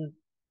and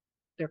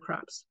their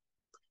crops.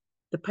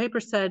 The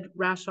paper said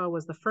Rashaw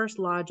was the first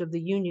lodge of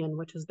the Union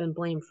which has been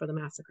blamed for the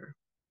massacre.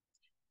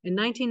 In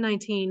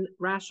 1919,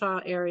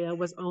 Rashaw area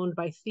was owned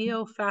by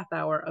Theo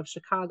Fathauer of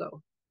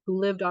Chicago, who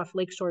lived off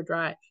Lakeshore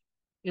Drive.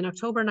 In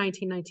October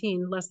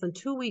 1919, less than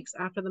 2 weeks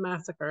after the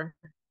massacre,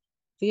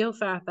 Theo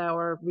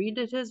Fathauer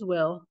redid his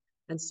will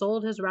and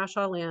sold his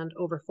Rashaw land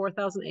over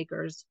 4,000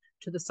 acres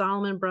to the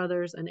Solomon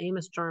brothers and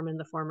Amos Jarman,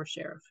 the former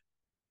sheriff.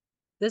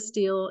 This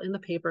deal in the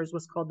papers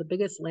was called the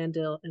biggest land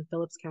deal in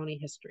Phillips County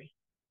history.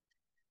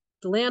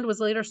 The land was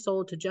later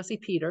sold to Jesse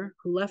Peter,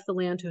 who left the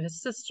land to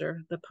his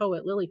sister, the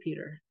poet Lily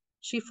Peter.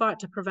 She fought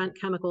to prevent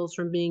chemicals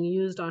from being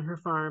used on her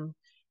farm,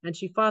 and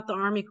she fought the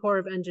Army Corps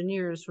of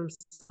Engineers from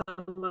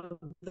some of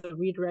the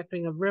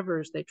redirecting of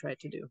rivers they tried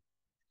to do.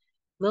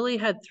 Lily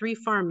had 3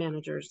 farm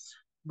managers,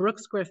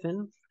 Brooks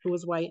Griffin, who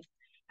was white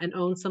and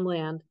owned some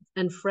land,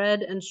 and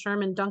Fred and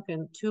Sherman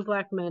Duncan, 2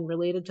 Black men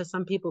related to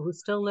some people who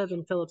still live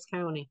in Phillips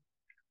County.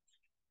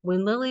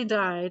 When Lily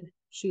died,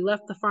 she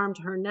left the farm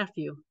to her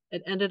nephew.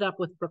 It ended up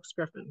with Brooks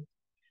Griffin.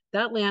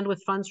 That land,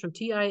 with funds from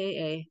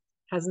TIAA,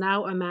 has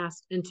now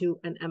amassed into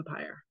an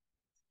empire.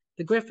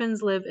 The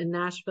Griffins live in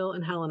Nashville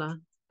and Helena,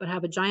 but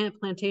have a giant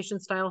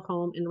plantation-style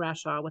home in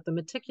Rashaw with a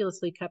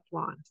meticulously kept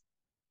lawn.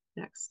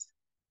 Next.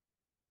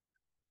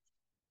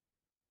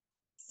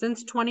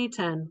 Since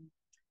 2010,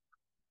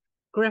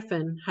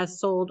 Griffin has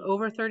sold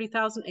over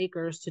 30,000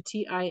 acres to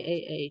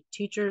TIAA,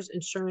 Teachers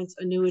Insurance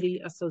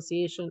Annuity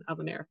Association of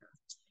America.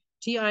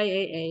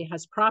 TIAA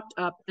has propped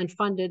up and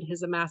funded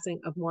his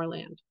amassing of more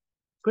land.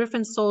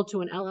 Griffin sold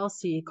to an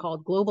LLC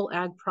called Global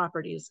Ag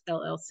Properties,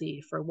 LLC,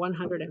 for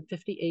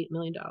 $158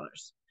 million.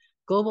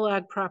 Global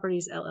Ag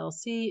Properties,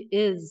 LLC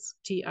is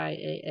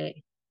TIAA.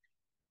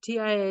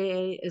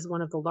 TIAA is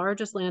one of the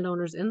largest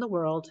landowners in the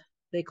world.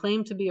 They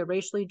claim to be a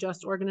racially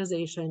just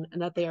organization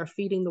and that they are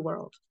feeding the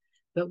world.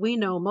 But we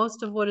know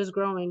most of what is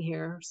growing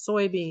here,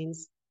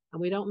 soybeans,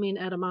 and we don't mean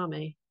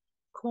edamame,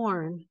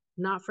 corn,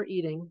 not for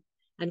eating,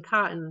 and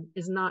cotton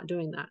is not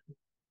doing that.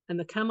 And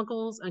the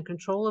chemicals and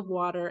control of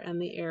water and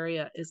the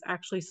area is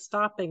actually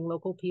stopping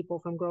local people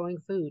from growing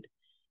food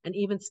and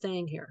even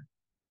staying here.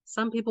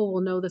 Some people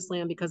will know this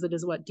land because it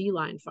is what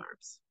D-line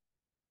farms.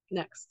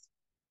 Next.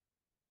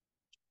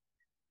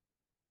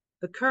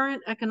 The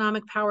current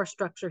economic power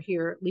structure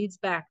here leads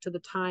back to the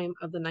time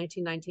of the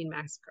 1919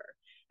 massacre,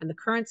 and the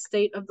current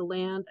state of the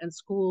land and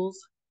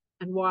schools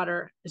and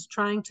water is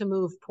trying to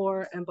move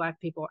poor and Black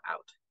people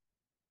out.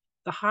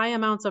 The high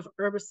amounts of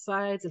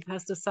herbicides and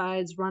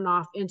pesticides run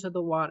off into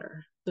the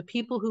water. The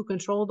people who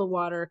control the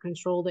water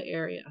control the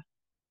area.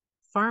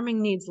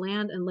 Farming needs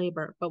land and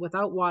labor, but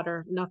without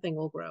water, nothing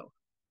will grow.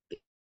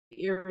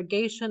 The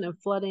irrigation and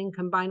flooding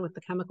combined with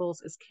the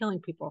chemicals is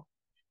killing people.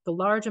 The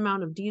large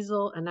amount of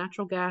diesel and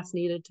natural gas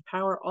needed to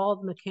power all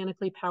the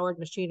mechanically powered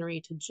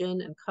machinery to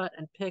gin and cut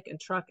and pick and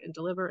truck and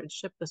deliver and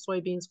ship the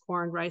soybeans,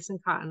 corn, rice,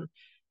 and cotton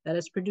that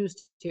is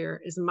produced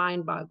here is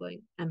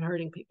mind-boggling and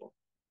hurting people.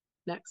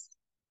 Next.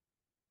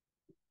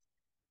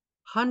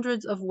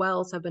 Hundreds of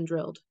wells have been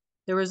drilled.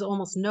 There is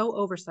almost no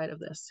oversight of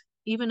this.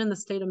 Even in the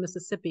state of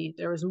Mississippi,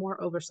 there is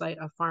more oversight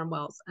of farm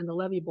wells and the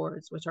levee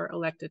boards, which are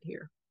elected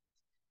here.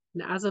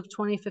 And as of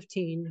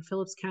 2015,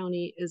 Phillips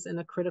County is in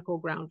a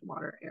critical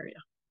groundwater area.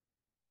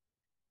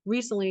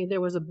 Recently,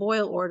 there was a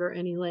boil order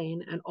in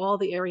Elaine and all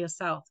the area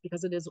south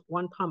because it is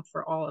one pump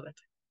for all of it.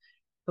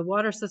 The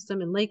water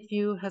system in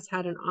Lakeview has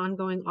had an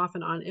ongoing off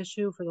and on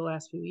issue for the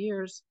last few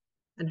years,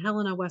 and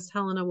Helena, West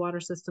Helena water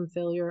system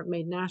failure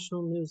made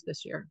national news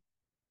this year.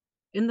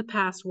 In the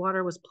past,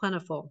 water was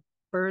plentiful.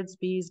 Birds,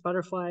 bees,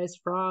 butterflies,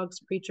 frogs,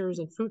 creatures,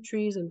 and fruit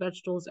trees and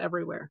vegetables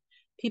everywhere.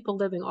 People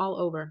living all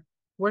over,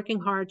 working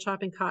hard,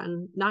 chopping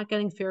cotton, not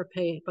getting fair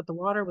pay, but the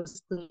water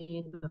was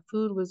clean, the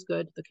food was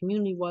good, the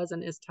community was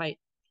and is tight.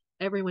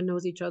 Everyone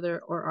knows each other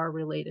or are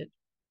related.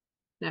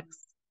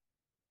 Next.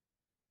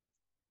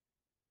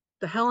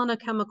 The Helena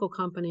Chemical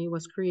Company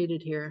was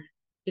created here.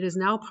 It is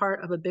now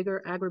part of a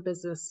bigger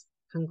agribusiness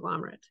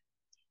conglomerate,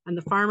 and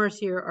the farmers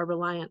here are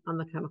reliant on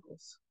the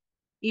chemicals.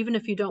 Even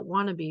if you don't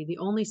want to be, the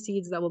only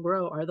seeds that will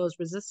grow are those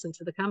resistant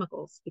to the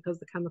chemicals because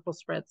the chemical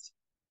spreads.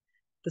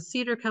 The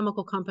Cedar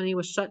Chemical Company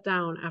was shut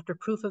down after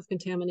proof of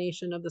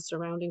contamination of the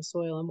surrounding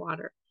soil and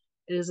water.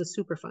 It is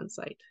a Superfund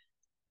site.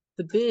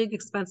 The big,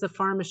 expensive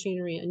farm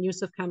machinery and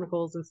use of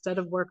chemicals instead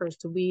of workers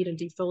to weed and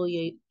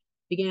defoliate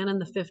began in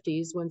the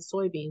 50s when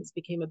soybeans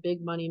became a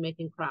big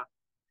money-making crop.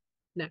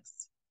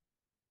 Next.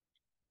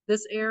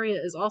 This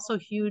area is also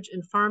huge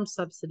in farm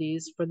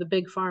subsidies for the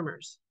big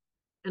farmers.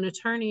 An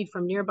attorney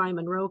from nearby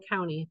Monroe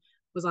County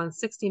was on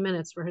 60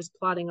 Minutes for his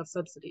plotting of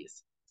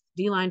subsidies.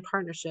 D-Line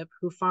Partnership,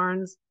 who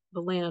farms the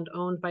land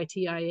owned by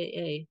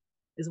TIAA,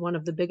 is one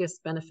of the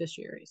biggest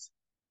beneficiaries.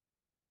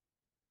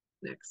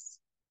 Next.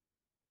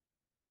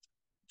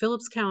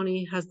 Phillips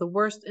County has the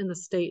worst in the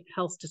state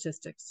health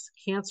statistics.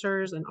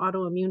 Cancers and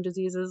autoimmune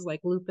diseases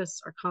like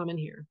lupus are common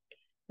here.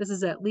 This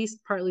is at least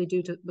partly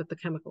due to the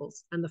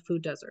chemicals and the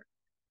food desert.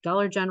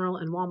 Dollar General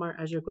and Walmart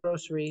as your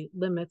grocery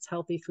limits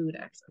healthy food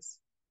access.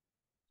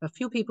 A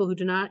few people who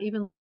do not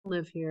even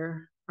live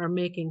here are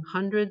making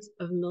hundreds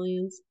of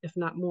millions, if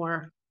not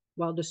more,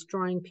 while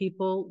destroying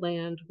people,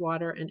 land,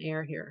 water, and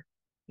air here.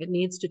 It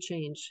needs to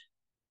change.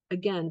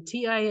 Again,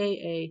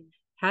 TIAA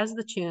has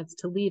the chance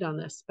to lead on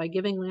this by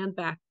giving land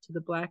back to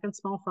the Black and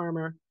small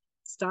farmer,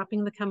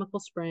 stopping the chemical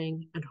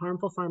spraying and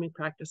harmful farming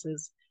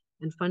practices,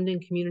 and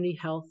funding community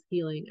health,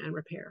 healing, and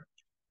repair.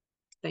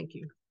 Thank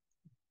you.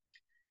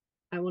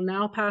 I will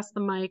now pass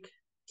the mic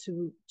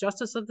to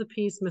Justice of the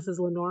Peace, Mrs.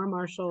 Lenora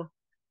Marshall,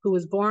 who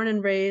was born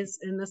and raised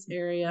in this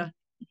area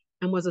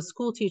and was a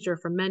school teacher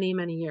for many,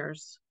 many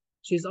years.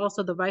 She's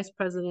also the vice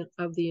president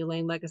of the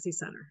Elaine Legacy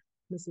Center.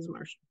 Mrs.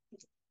 Marshall.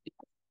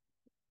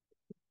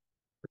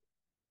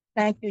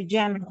 Thank you,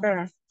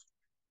 Jennifer.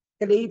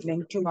 Good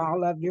evening to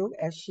all of you.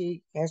 As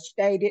she has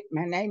stated,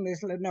 my name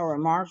is Lenora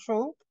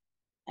Marshall,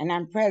 and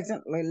I'm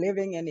presently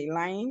living in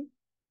Elaine.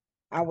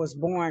 I was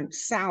born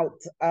south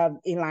of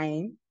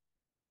Elaine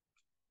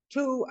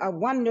to a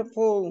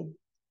wonderful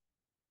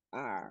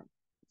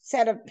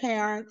set of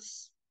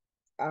parents.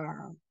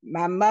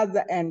 My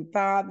mother and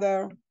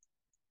father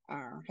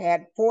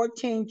had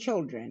 14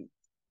 children,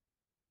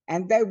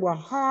 and they were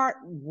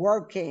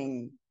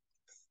hard-working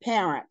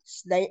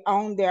parents. They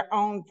owned their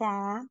own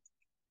farm,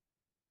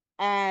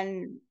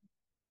 and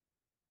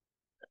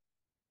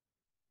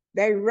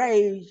they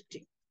raised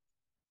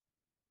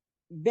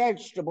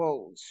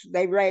vegetables,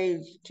 they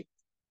raised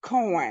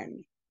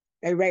corn,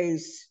 they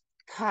raised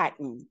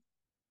cotton,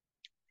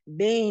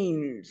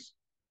 beans,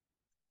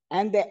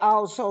 and they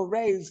also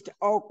raised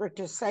okra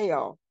to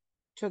sell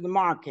to the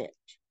market.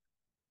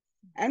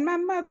 And my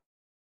mother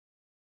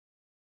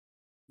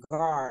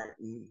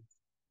garden.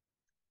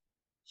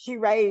 She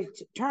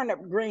raised turnip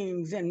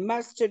greens and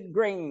mustard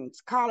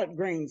greens, collard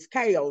greens,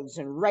 kales,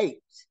 and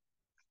rapes.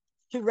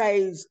 She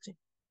raised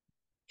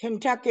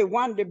Kentucky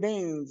wonder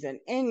beans and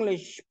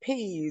English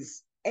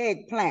peas,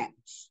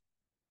 eggplants,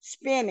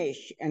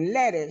 spinach and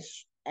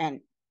lettuce and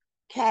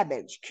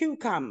cabbage,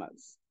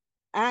 cucumbers,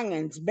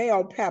 onions,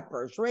 bell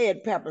peppers,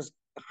 red peppers,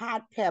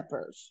 hot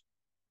peppers,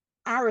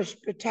 Irish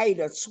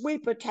potatoes,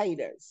 sweet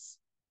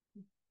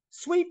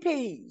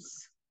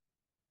peas,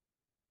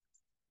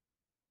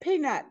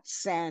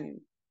 peanuts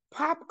and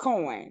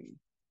popcorn,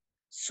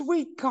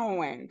 sweet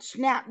corn,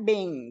 snap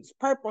beans,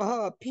 purple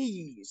hull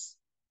peas,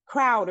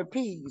 crowd of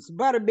peas,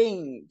 butter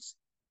beans,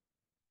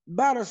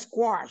 butter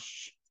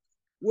squash,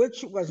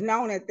 which was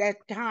known at that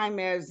time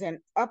as an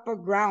upper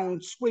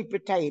ground sweet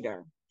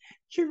potato.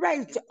 She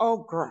raised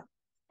okra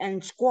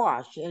and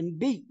squash and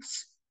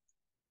beets,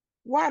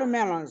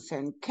 watermelons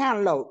and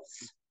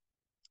cantaloupes.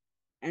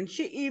 And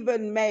she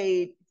even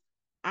made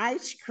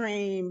ice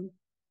cream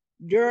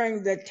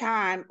during the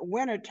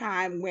winter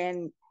time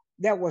when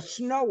there was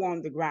snow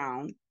on the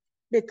ground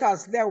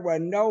because there were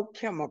no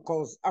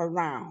chemicals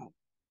around.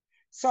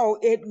 So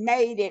it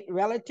made it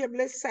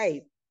relatively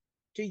safe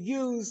to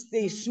use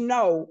the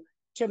snow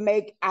to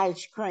make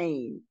ice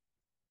cream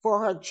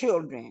for her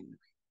children.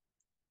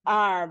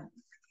 My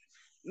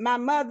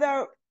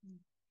mother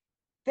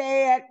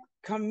fed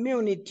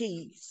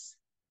communities.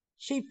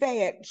 She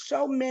fed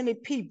so many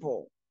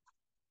people.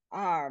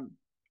 Um,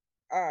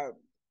 uh,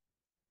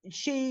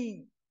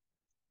 she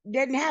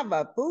didn't have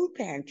a food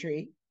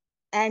pantry,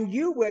 and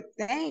you would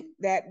think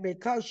that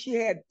because she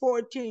had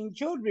 14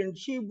 children,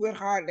 she would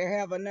hardly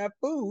have enough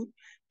food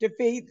to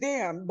feed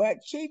them, but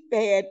she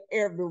fed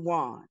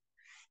everyone.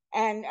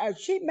 And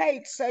she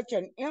made such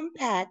an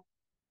impact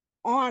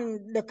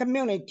on the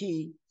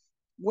community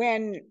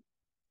when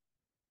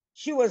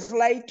she was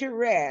laid to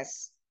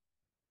rest.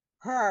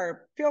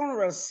 Her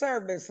funeral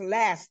service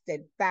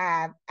lasted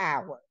 5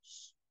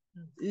 hours,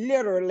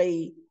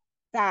 literally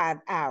 5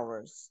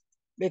 hours,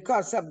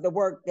 because of the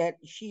work that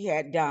she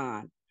had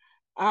done.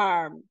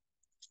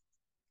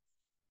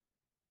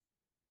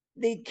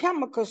 The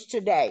chemicals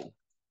today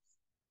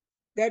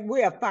that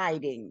we are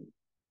fighting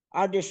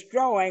are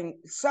destroying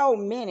so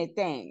many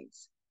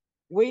things.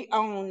 We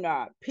own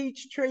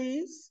peach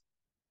trees,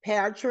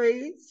 pear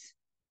trees.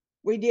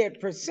 We did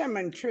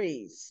persimmon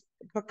trees,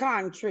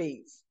 pecan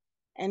trees.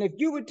 And if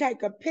you would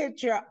take a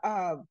picture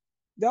of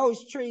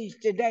those trees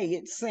today,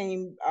 it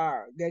seemed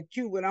that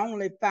you would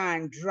only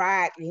find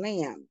dried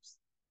limbs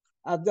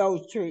of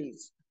those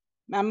trees.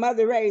 My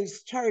mother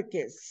raised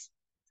turkeys,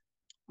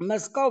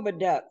 Muscovy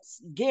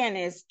ducks,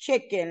 guineas,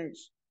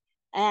 chickens,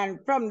 and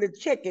from the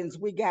chickens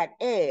we got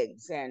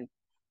eggs, and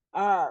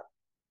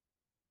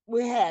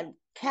we had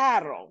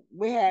cattle,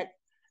 we had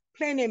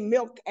plenty of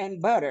milk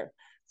and butter.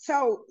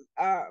 So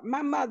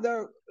my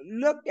mother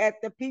looked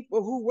at the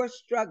people who were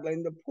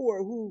struggling, the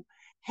poor who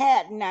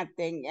had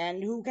nothing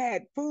and who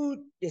had food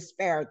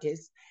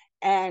disparities,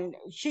 and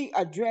she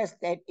addressed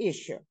that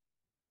issue.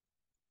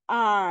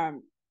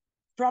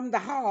 From the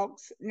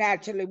hogs,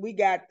 naturally, we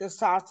got the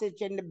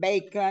sausage and the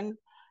bacon,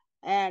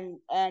 and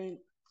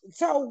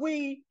so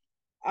we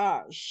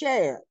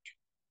shared.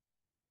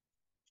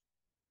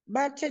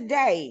 But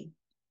today,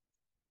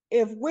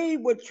 if we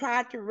would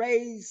try to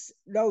raise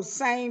those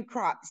same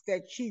crops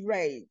that she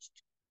raised,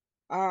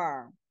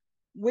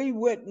 we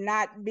would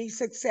not be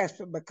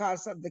successful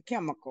because of the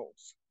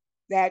chemicals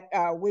that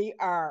we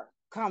are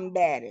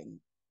combating.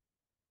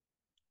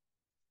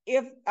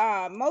 If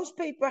most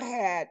people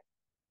had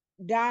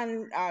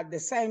done the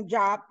same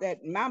job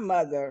that my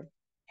mother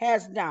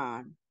has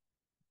done,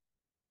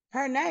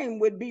 her name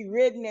would be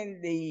written in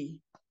the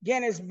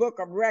Guinness Book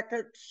of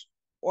Records,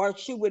 or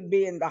she would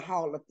be in the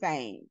Hall of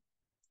Fame.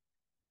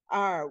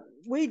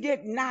 We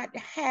did not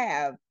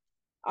have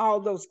all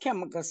those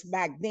chemicals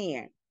back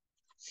then.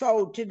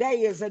 So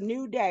today is a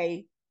new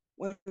day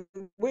when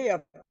we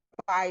are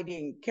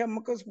fighting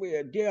chemicals. We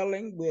are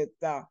dealing with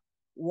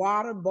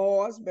water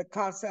boils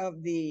because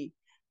of the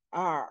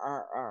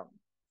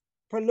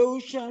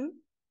pollution.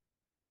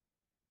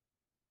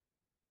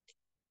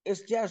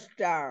 It's just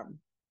a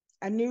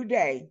new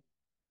day.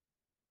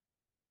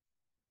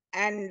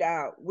 And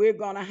we're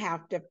going to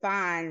have to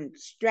find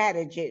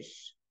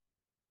strategies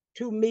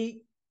to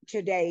meet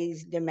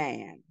today's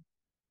demand.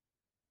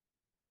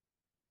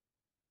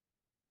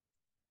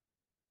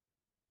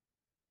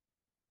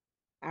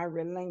 I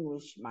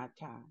relinquish my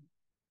time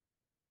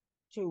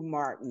to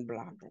Martin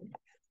Blocker.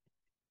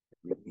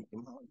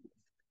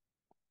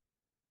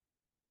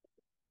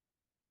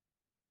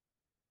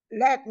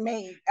 Let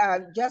me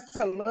just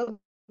a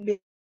little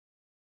bit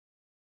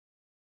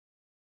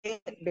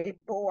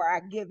before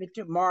I give it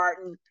to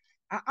Martin.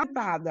 Our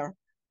father,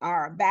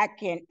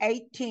 back in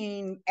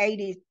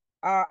 1880,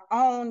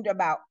 owned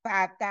about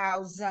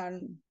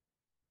 5,000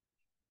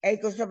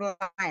 acres of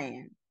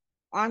land.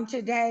 On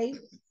today,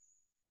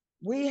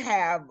 we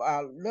have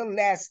a little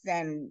less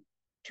than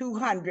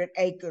 200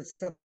 acres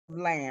of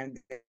land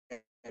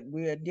that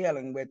we are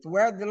dealing with.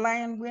 Where the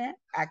land went,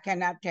 I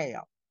cannot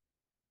tell.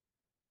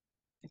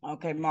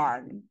 Okay,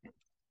 Martin.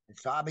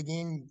 So I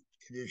begin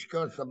to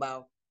discuss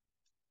about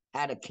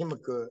how the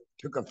chemical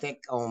took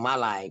effect on my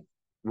life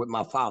with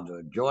my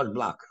father, George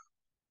Blocker.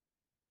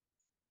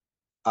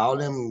 All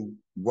them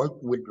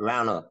worked with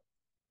Roundup,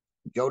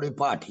 Jody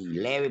Party,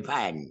 Larry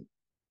Patton,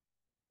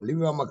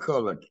 Leroy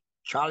McCullough,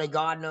 Charlie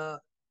Gardner,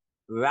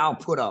 Ralph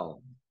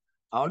Puddall.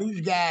 All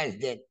these guys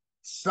that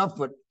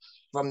suffered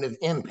from this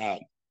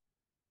impact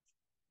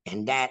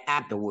and died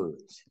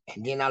afterwards.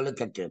 And then I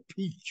look at the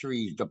peach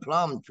trees, the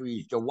plum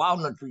trees, the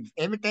walnut trees,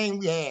 everything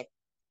we had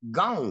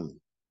gone.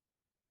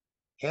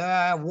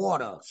 Here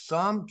water.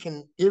 Some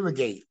can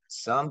irrigate,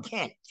 some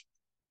can't.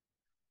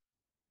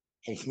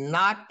 It's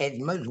not as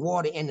much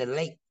water in the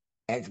lake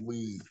as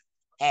we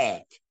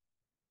had.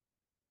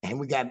 And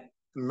we got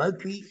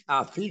mercury,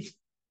 our fish,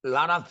 a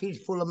lot of fish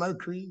full of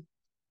mercury,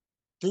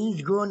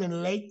 things growing in the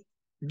lake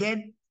that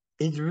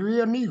is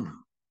real new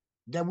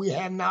that we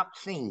have not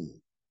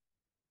seen.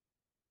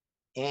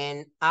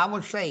 And I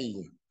would say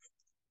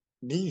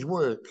these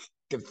words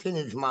to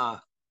finish my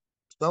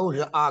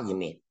social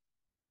argument.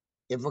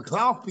 If a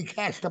cloth be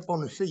cast up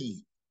on the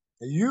sea,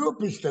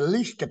 Europe is the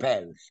least to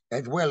perish,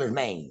 as well as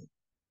Maine.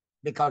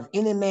 Because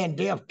any man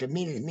death to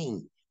me is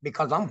me.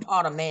 Because I'm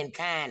part of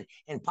mankind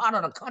and part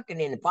of the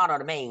continent and part of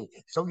the main.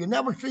 So you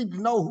never seem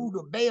to know who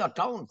the bear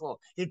atoned for.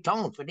 It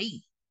atoned for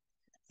thee.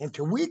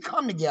 Until we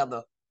come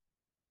together,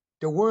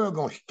 the world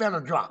gonna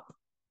steadily drop.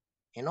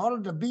 In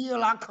order to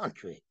build our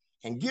country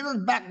and get us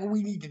back what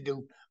we need to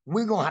do,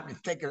 we're gonna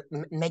have to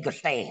make a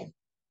stand.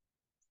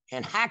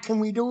 And how can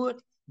we do it?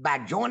 By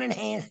joining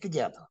hands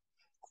together.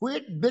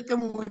 Quit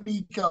bickering with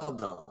each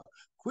other.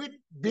 Quit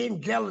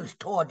being jealous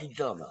towards each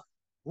other.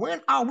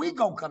 When are we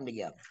gonna come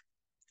together?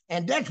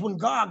 And that's when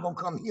God gonna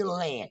come heal the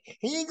land.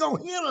 He ain't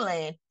gonna heal the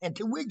land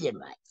until we get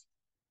right.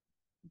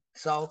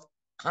 So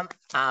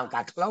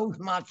I close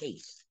my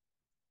case.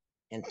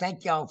 And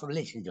thank y'all for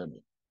listening to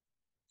me.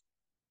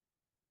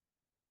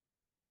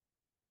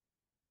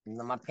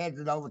 Now I pass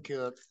it over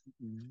to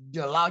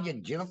the lawyer,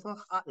 Jennifer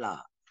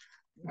Hotlaw.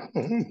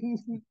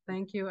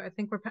 Thank you. I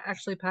think we're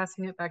actually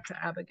passing it back to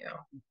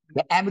Abigail.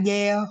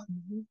 Abigail,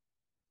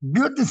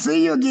 good to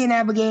see you again,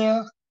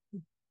 Abigail.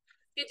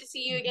 Good to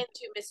see you again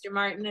too, Mr.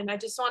 Martin. And I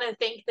just want to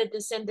thank the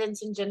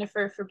descendants and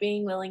Jennifer for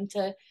being willing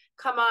to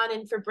come on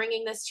and for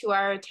bringing this to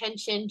our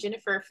attention.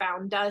 Jennifer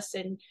found us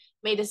and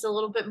made us a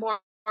little bit more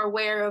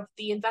aware of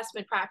the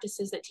investment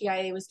practices that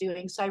TIAA was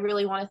doing. So I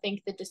really want to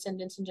thank the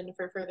descendants and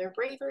Jennifer for their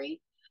bravery.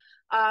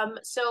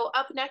 So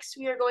up next,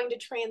 we are going to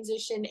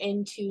transition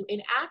into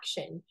an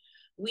action.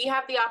 We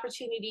have the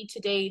opportunity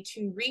today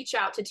to reach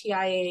out to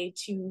TIAA,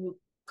 to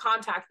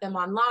contact them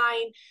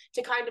online,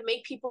 to kind of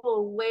make people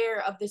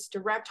aware of this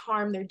direct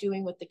harm they're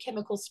doing with the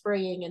chemical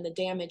spraying and the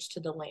damage to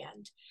the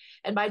land.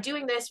 And by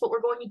doing this, what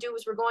we're going to do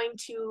is we're going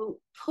to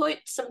put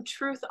some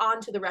truth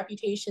onto the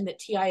reputation that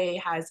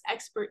TIAA has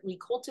expertly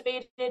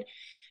cultivated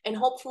and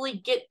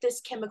hopefully get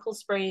this chemical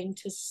spraying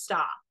to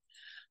stop.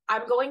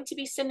 I'm going to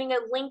be sending a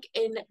link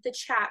in the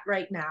chat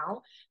right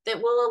now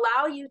that will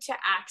allow you to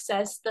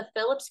access the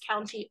Phillips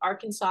County,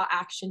 Arkansas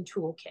Action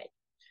Toolkit.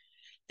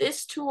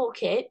 This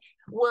toolkit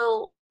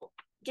will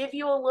give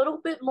you a little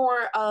bit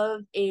more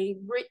of a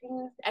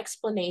written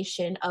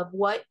explanation of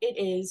what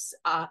is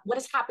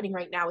happening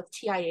right now with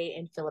TIAA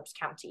in Phillips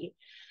County.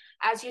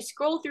 As you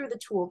scroll through the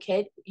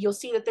toolkit, you'll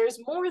see that there's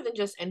more than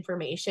just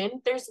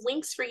information. There's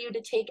links for you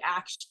to take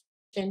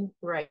action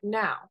right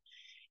now.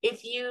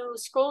 If you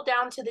scroll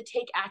down to the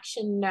Take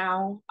Action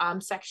Now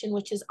section,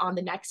 which is on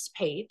the next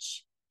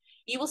page,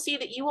 you will see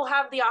that you will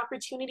have the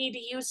opportunity to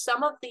use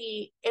some of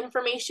the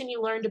information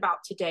you learned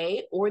about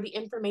today or the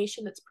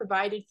information that's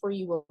provided for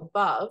you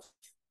above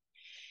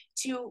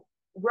to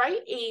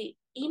write an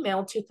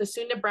email to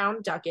Thasunda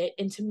Brown Duckett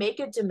and to make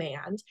a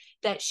demand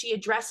that she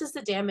addresses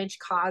the damage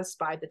caused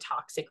by the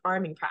toxic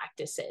farming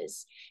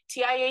practices.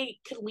 TIAA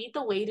could lead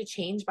the way to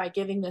change by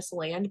giving this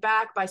land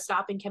back, by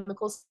stopping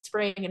chemical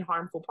spraying and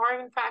harmful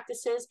farming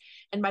practices,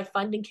 and by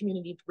funding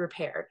community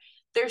repair.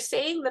 They're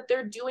saying that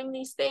they're doing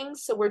these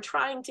things, so we're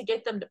trying to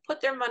get them to put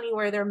their money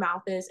where their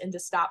mouth is and to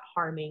stop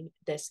harming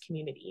this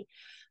community.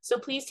 So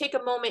please take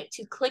a moment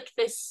to click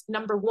this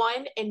number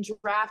 1 and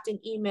draft an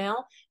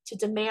email to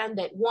demand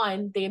that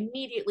 1, they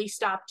immediately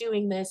stop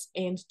doing this,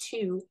 and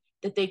 2,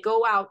 that they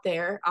go out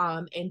there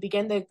and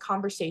begin the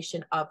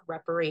conversation of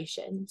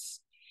reparations.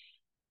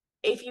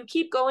 If you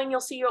keep going,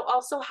 you'll see you'll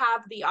also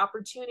have the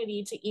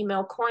opportunity to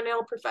email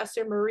Cornell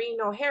Professor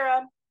Maureen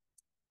O'Hara,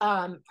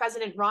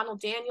 President Ronald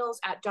Daniels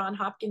at Johns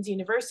Hopkins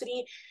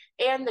University,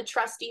 and the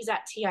trustees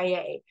at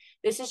TIAA.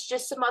 This is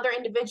just some other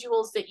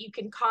individuals that you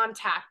can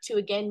contact to,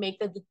 again, make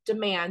the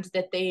demand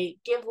that they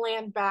give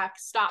land back,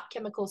 stop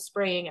chemical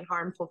spraying and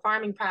harmful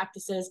farming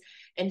practices,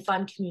 and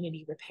fund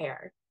community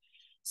repair.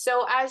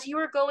 So as you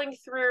are going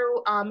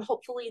through,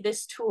 hopefully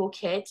this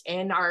toolkit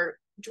and are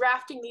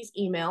drafting these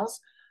emails,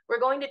 we're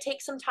going to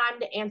take some time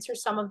to answer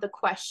some of the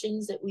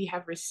questions that we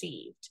have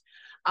received.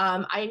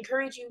 I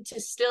encourage you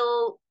to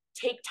still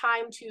take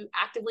time to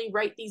actively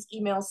write these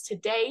emails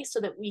today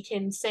so that we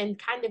can send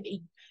kind of a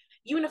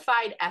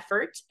unified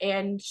effort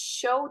and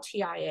show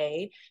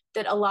TIAA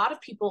that a lot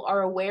of people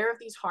are aware of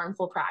these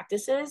harmful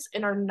practices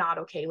and are not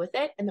okay with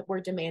it, and that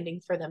we're demanding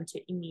for them to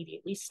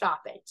immediately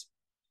stop it.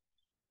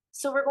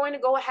 So we're going to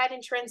go ahead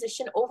and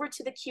transition over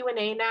to the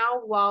Q&A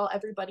now while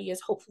everybody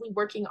is hopefully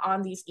working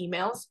on these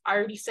emails. I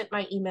already sent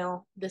my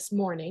email this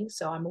morning,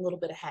 so I'm a little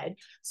bit ahead.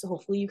 So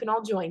hopefully you can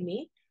all join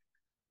me.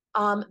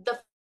 The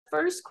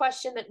first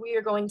question that we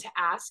are going to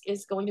ask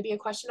is going to be a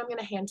question I'm going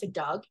to hand to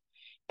Doug,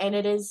 and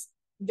it is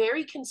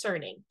very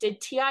concerning. Did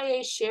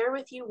TIAA share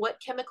with you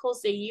what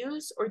chemicals they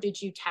use, or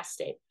did you test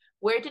it?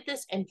 Where did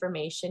this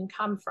information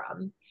come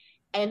from?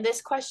 And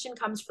this question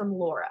comes from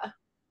Laura.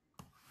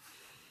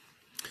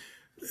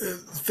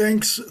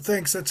 Thanks.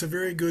 That's a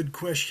very good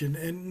question.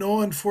 And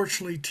no,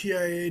 unfortunately,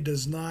 TIA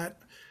does not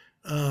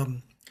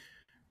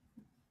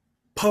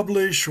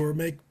publish or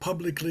make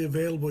publicly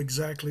available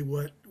exactly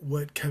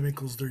what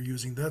chemicals they're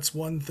using. That's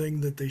one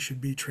thing that they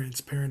should be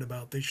transparent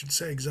about. They should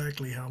say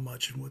exactly how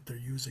much and what they're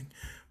using.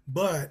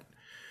 But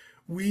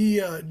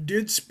we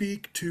did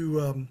speak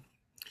to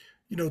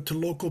to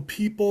local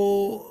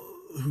people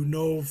who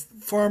know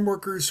farm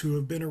workers who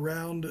have been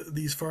around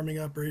these farming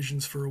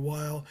operations for a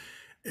while,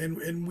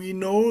 and we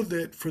know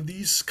that for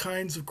these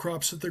kinds of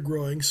crops that they're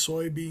growing,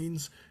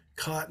 soybeans,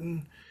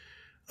 cotton,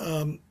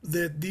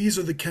 that these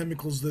are the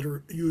chemicals that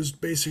are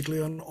used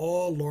basically on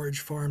all large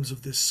farms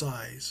of this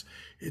size.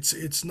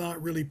 It's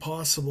not really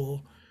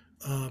possible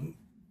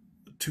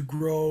to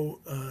grow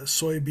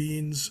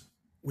soybeans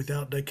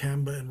without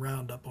dicamba and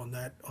Roundup on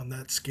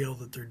that scale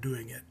that they're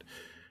doing it.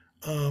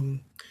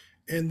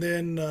 And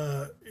then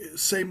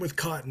same with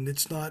cotton.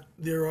 It's not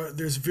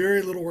there's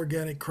very little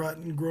organic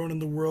cotton grown in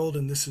the world,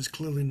 and this is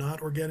clearly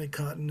not organic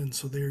cotton, and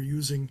so they're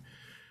using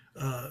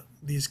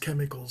these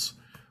chemicals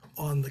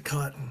on the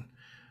cotton.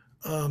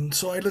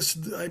 So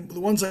the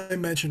ones I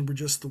mentioned were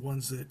just the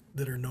ones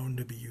that are known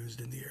to be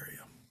used in the area.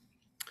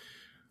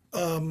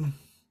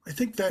 I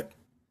think that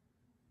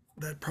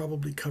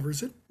probably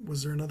covers it.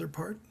 Was there another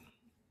part?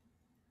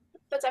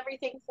 That's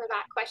everything for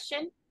that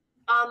question.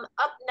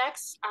 Up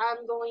next,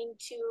 I'm going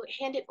to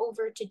hand it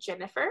over to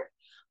Jennifer.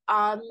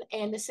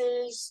 And this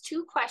is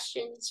 2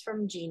 questions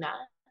from Gina.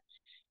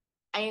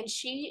 And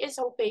she is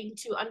hoping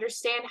to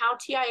understand how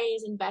TIA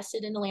is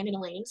invested in the land in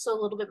Elaine, so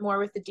a little bit more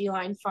with the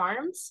D-line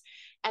farms,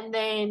 and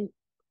then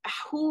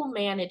who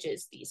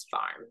manages these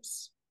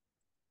farms.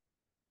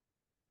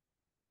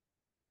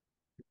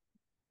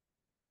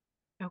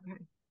 Okay.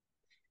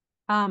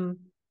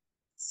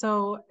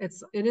 So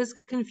it is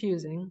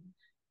confusing,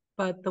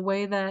 but the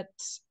way that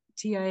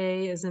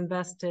TIA is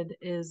invested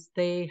is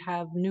they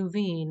have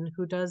Nuveen,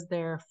 who does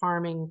their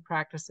farming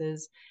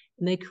practices,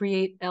 and they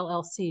create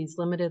LLCs,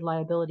 limited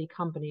liability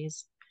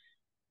companies,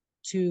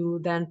 to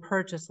then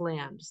purchase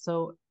land.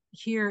 So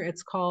here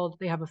it's called,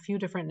 they have a few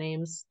different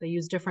names. They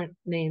use different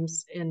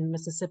names in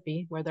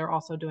Mississippi, where they're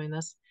also doing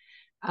this.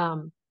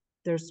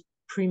 There's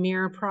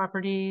Premier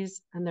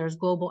Properties and there's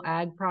Global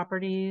Ag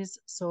Properties.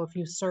 So if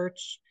you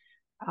search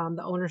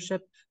the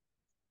ownership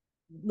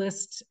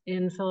list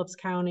in Phillips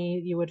County,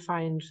 you would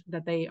find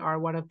that they are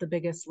one of the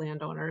biggest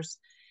landowners.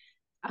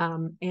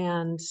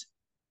 And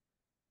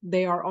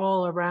they are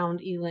all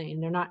around Elaine.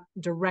 They're not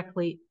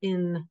directly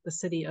in the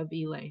city of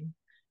Elaine,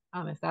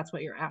 if that's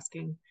what you're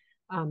asking.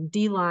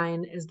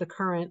 D-Line is the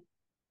current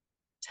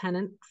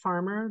tenant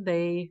farmer.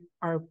 They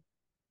are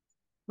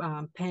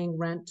paying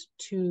rent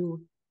to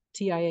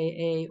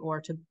TIAA or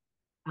to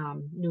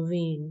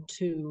Nuveen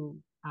to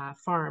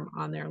farm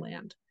on their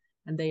land,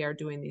 and they are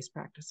doing these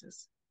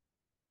practices.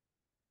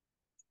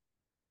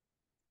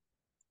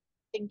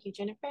 Thank you,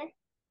 Jennifer.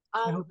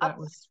 I hope that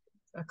was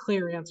a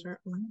clear answer.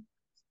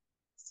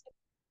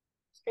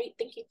 Great,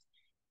 thank you.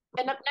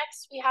 And up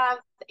next, we have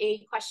a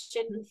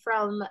question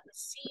from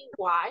CY.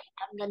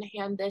 I'm going to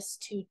hand this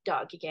to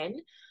Doug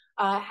again.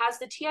 Has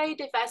the TIA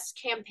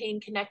Divest campaign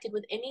connected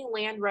with any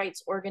land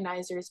rights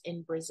organizers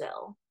in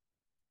Brazil?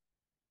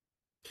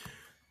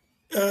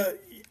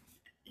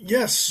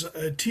 Yes,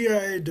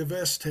 TIA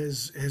Divest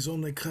has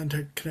only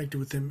connected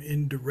with them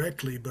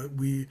indirectly, but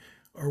we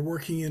are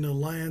working in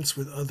alliance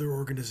with other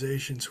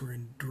organizations who are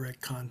in direct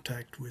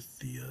contact with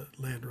the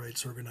land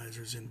rights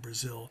organizers in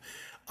Brazil.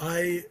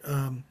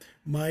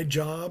 My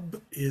job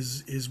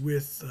is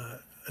with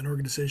an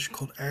organization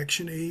called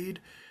Action Aid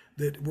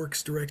that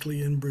works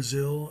directly in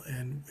Brazil,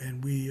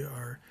 and we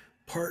are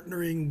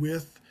partnering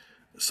with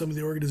some of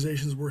the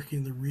organizations working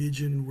in the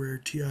region where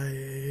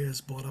TIAA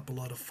has bought up a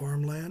lot of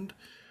farmland.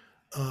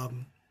 For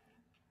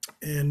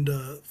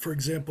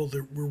example,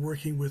 we're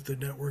working with the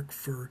Network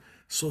for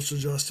Social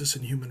Justice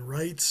and Human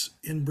Rights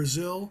in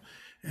Brazil,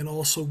 and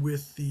also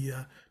with the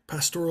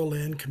Pastoral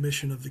Land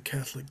Commission of the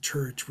Catholic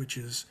Church, which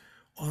is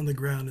on the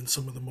ground in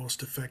some of the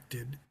most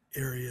affected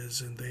areas,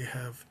 and they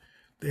have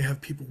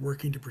people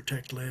working to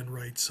protect land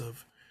rights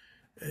of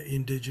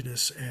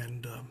indigenous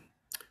and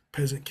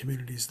peasant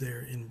communities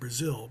there in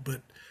Brazil.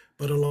 But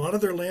a lot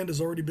of their land has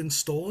already been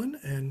stolen,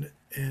 and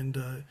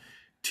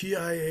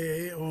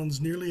TIAA owns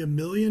nearly 1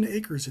 million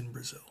acres in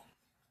Brazil.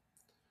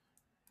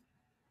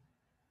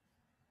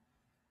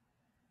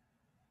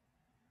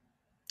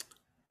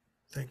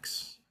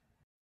 Thanks.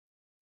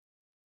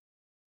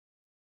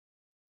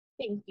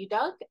 Thank you,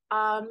 Doug.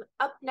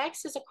 Up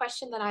next is a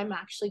question that I'm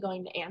actually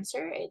going to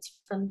answer. It's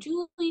from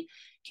Julie.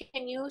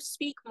 Can you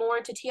speak more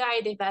to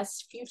TIA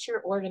Divest's future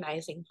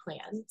organizing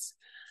plans?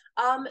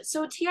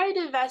 So TIA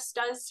Divest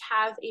does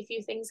have a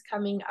few things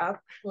coming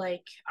up,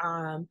 like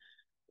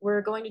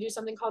we're going to do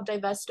something called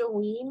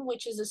Divestoween,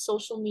 which is a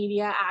social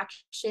media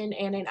action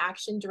and an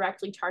action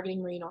directly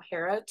targeting Maureen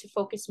O'Hara to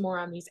focus more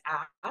on these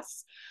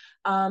asks.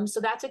 So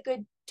that's a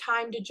good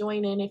time to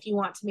join in if you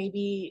want to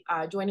maybe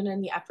join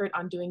in the effort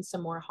on doing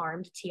some more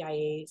harm to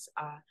TIA's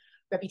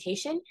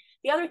reputation.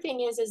 The other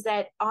thing is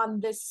that on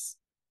this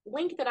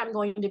link that I'm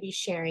going to be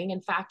sharing, in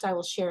fact, I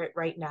will share it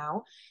right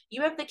now,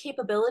 you have the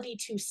capability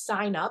to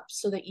sign up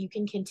so that you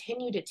can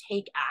continue to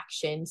take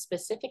action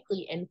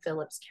specifically in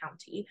Phillips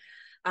County.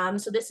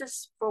 So this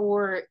is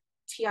for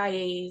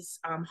TIAA's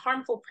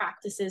harmful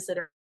practices that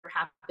are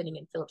happening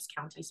in Phillips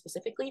County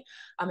specifically,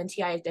 and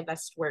TIAA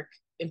Divest work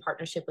in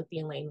partnership with the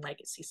Elaine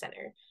Legacy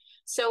Center.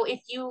 So if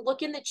you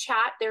look in the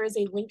chat, there is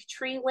a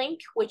Linktree link,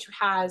 which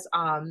has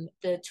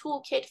the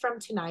toolkit from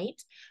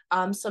tonight,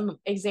 some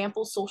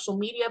example social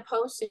media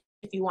posts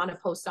if you want to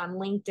post on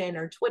LinkedIn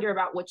or Twitter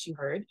about what you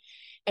heard.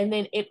 And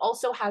then it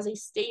also has a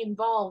stay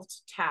involved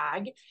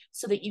tag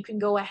so that you can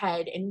go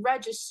ahead and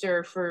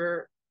register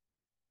for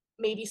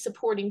maybe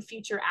supporting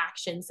future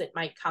actions that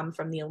might come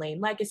from the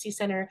Elaine Legacy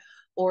Center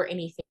or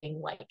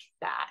anything like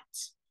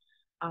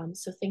that.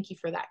 So thank you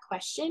for that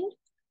question.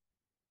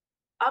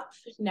 Up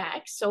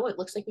next, so it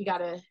looks like we got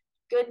a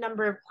good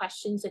number of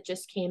questions that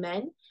just came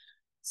in.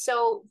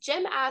 So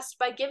Jim asked,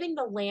 by giving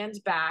the land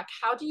back,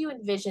 how do you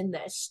envision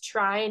this?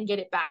 Try and get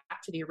it back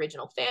to the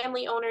original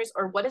family owners,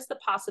 or what is the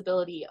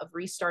possibility of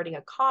restarting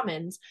a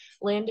commons,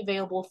 land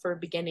available for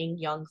beginning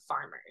young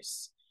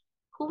farmers?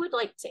 Who would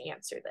like to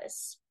answer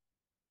this?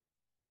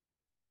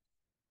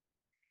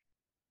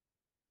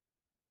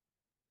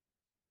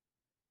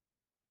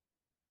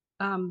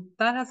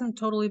 That hasn't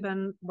totally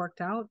been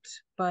worked out,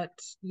 but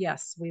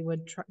yes, we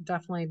would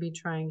definitely be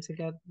trying to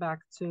get back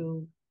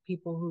to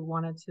people who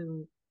wanted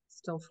to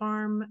still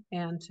farm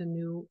and to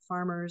new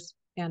farmers,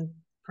 and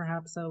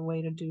perhaps a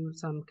way to do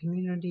some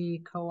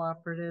community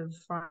cooperative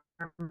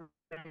farming.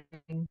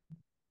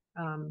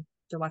 There are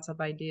lots of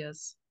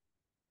ideas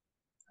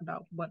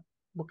about what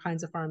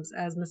kinds of farms,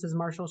 as Mrs.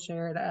 Marshall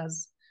shared,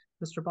 as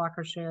Mr.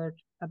 Blocker shared,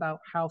 about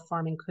how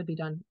farming could be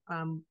done,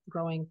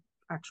 growing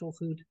actual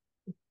food.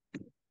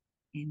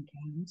 And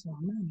counts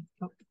on money.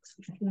 Oh,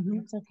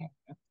 It's okay.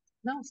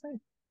 no, sorry.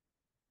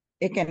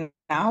 It can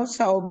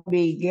also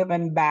be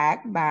given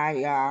back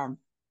by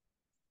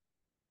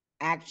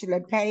actually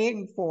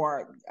paying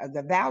for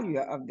the value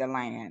of the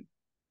land.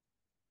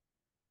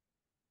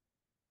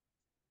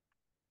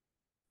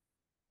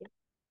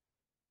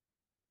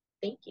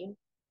 Thank you.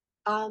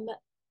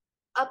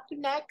 Up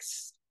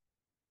next,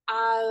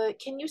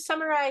 can you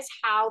summarize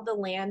how the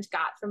land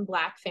got from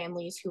Black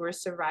families who were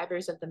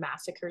survivors of the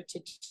massacre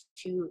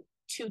to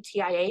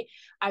TIAA?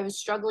 I was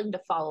struggling to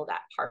follow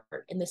that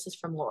part, and this is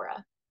from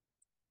Laura.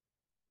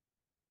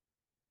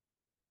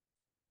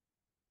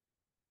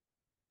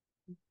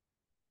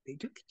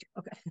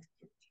 Okay.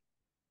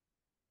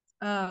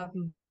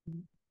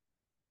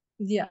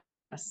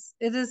 Yes,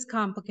 it is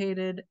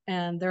complicated,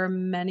 and there are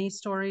many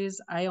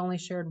stories. I only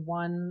shared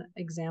one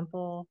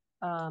example,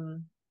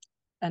 and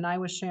I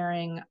was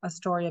sharing a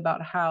story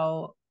about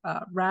how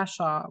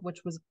Rashaw,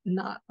 which was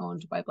not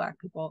owned by Black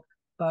people,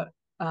 but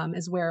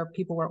is where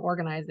people were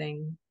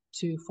organizing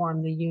to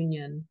form the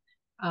union,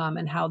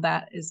 and how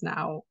that is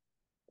now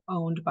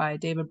owned by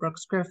David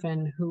Brooks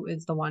Griffin, who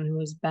is the one who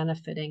is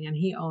benefiting, and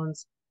he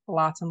owns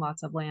lots and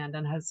lots of land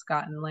and has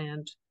gotten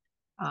land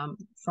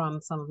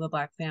from some of the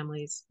Black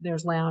families.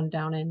 There's land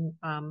down in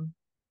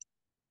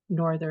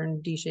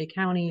northern Desha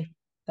County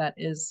that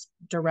is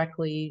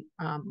directly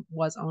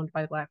was owned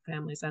by Black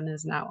families and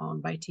is now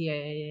owned by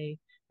TIAA.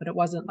 But it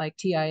wasn't like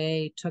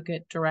TIAA took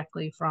it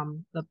directly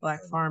from the Black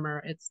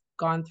farmer. It's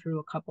gone through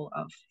a couple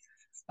of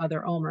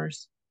other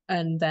owners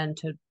and then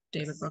to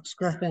David Brooks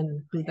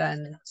Griffin, who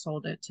then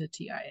sold it to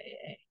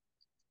TIAA.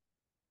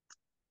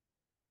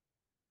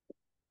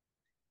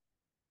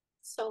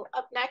 So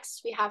up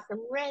next, we have from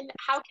Rin,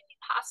 how can you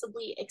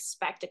possibly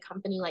expect a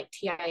company like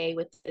TIAA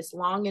with this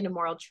long and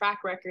immoral track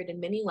record in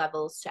many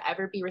levels to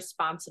ever be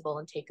responsible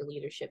and take a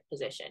leadership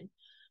position?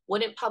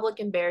 Wouldn't public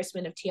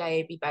embarrassment of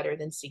TIAA be better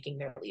than seeking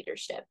their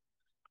leadership?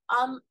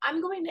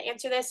 I'm going to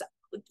answer this.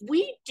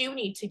 We do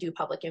need to do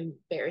public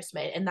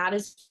embarrassment, and that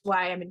is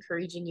why I'm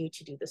encouraging you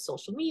to do the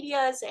social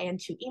medias and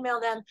to email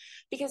them,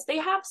 because they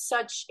have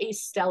such a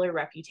stellar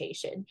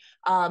reputation.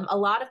 A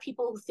lot of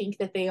people think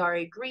that they are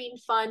a green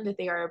fund, that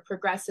they are a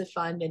progressive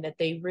fund, and that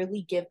they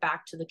really give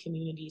back to the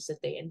communities that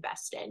they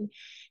invest in.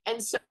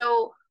 And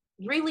so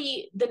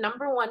really the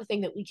number one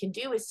thing that we can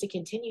do is to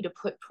continue to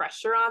put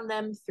pressure on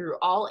them through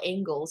all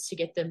angles to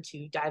get them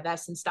to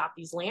divest and stop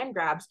these land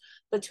grabs,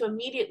 but to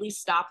immediately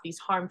stop these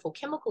harmful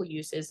chemical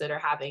uses that are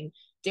having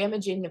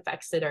damaging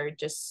effects that are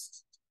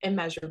just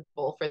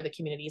immeasurable for the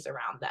communities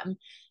around them.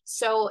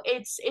 So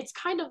it's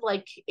kind of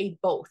like a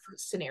both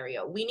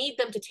scenario. We need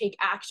them to take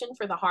action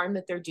for the harm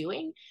that they're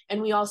doing,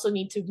 and we also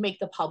need to make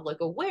the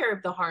public aware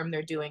of the harm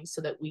they're doing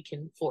so that we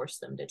can force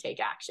them to take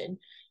action.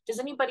 Does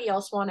anybody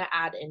else want to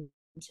add in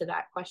to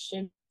that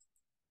question?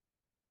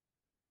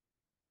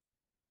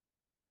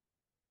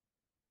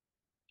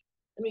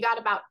 And we got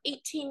about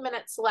 18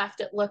 minutes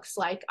left, it looks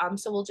like.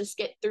 So we'll just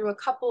get through a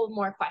couple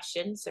more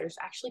questions. There's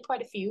actually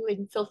quite a few,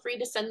 and feel free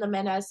to send them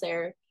in as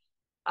they're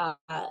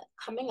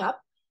coming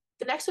up.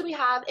 The next one we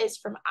have is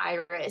from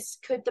Iris.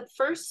 Could the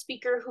first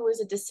speaker who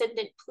is a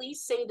descendant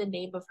please say the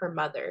name of her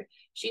mother?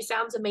 She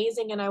sounds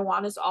amazing and I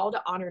want us all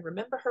to honor and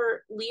remember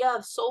her. Leah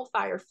of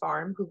Soulfire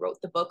Farm, who wrote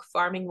the book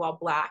Farming While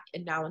Black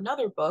and now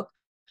another book,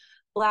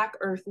 Black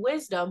Earth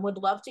Wisdom, would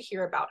love to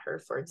hear about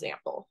her, for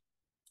example.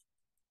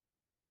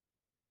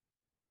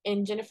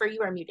 And Jennifer,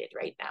 you are muted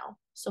right now.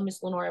 So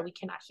Miss Lenora, we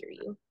cannot hear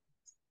you.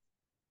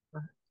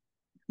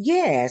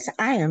 Yes,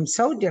 I am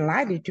so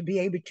delighted to be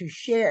able to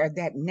share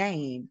that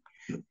name.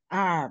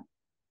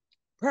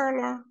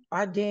 Perla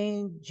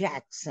Ardine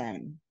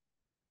Jackson.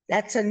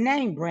 That's a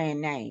name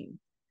brand name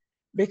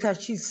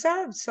because she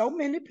served so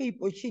many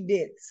people. She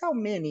did so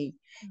many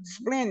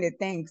splendid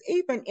things.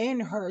 Even in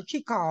her,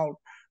 she called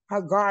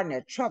her garden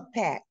a truck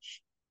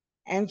patch.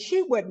 And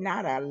she would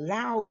not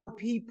allow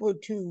people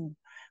to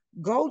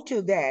go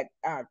to that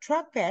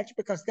truck patch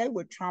because they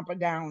would trample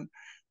down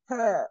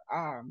her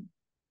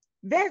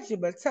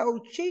vegetables.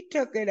 So she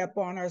took it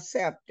upon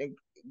herself to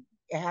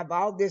have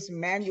all this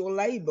manual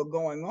labor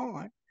going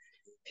on,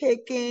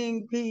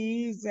 picking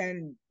peas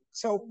and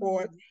so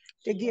forth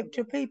to give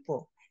to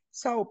people.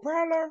 So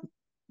Perla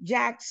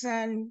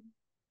Jackson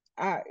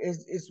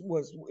is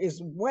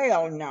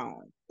well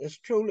known. It's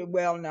truly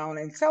well known,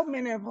 and so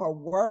many of her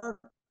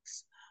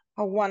works,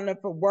 her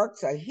wonderful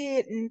works, are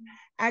hidden.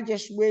 I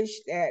just wish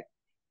that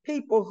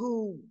people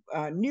who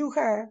knew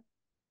her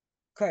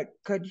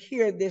could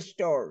hear this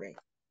story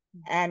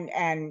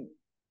and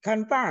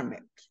confirm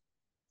it.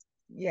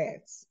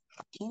 Yes.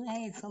 Can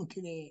I add something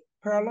to that?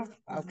 Perla,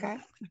 okay.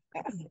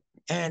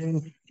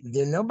 And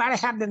did nobody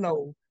have to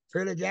know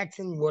Pearlie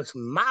Jackson was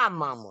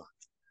my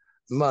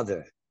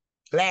mother,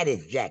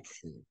 Gladys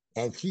Jackson.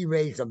 And she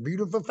raised a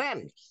beautiful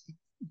family.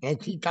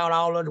 And she taught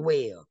all us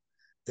well.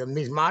 The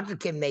Miss Martha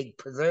can make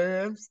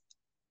preserves.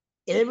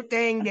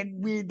 Everything that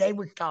they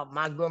was taught,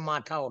 my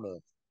grandma taught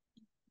us.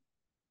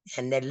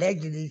 And that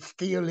legacy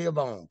still live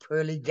on.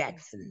 Pearlie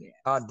Jackson,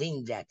 or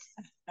Dean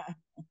Jackson.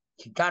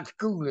 She taught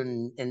school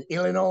in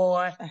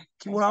Illinois.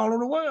 She went all over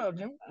the world,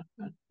 you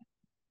know?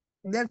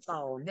 That's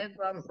all. That's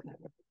what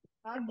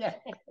I'm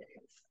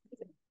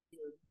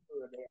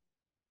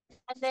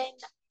And then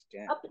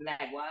up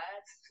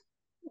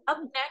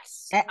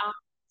next,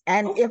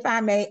 and if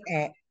I may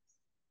add,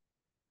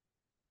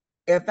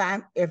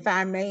 if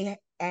I may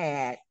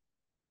add,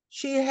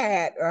 she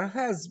had a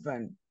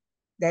husband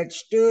that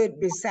stood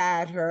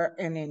beside her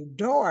and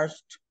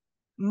endorsed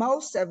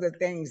most of the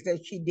things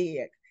that she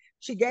did.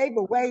 She gave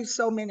away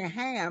so many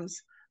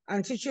hams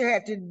until she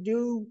had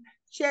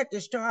to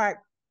start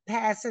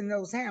passing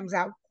those hams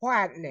out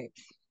quietly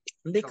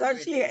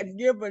because she had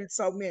given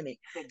so many.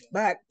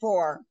 But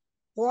for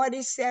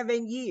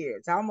 47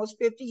 years, almost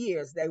 50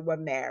 years, they were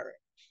married.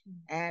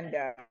 And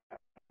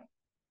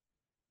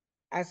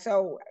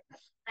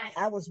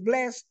I was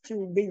blessed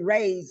to be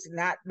raised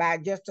not by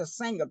just a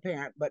single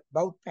parent, but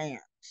both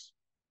parents.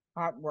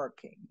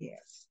 Hardworking,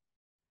 yes.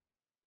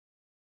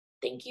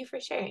 Thank you for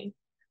sharing.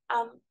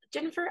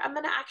 Jennifer, I'm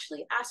going to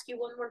actually ask you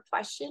one more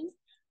question.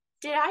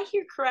 Did I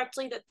hear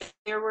correctly that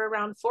there were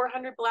around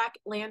 400 Black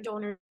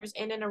landowners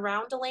in and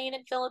around Elaine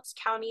and Phillips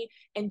County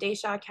and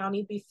Deshaw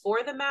County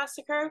before the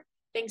massacre?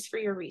 Thanks for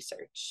your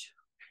research.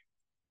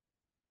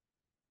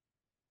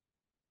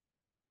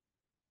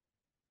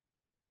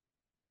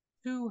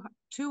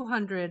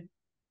 200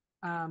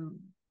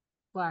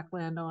 Black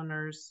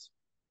landowners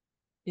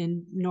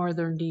in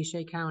northern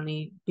Desha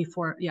County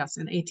before, yes,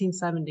 in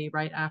 1870,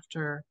 right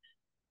after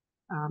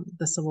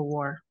the Civil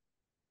War.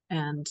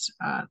 And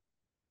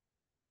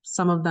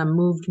some of them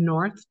moved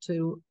north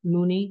to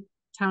Mooney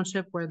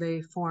Township, where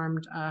they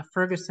formed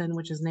Ferguson,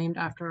 which is named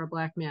after a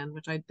Black man,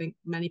 which I think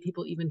many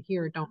people even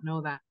here don't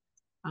know that.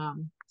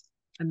 And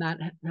that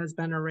has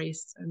been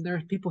erased. And there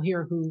are people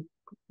here who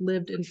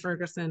lived in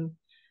Ferguson,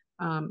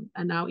 and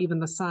now even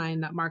the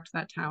sign that marked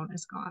that town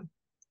is gone.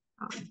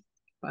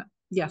 But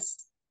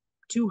yes,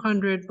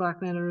 200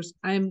 Black landowners.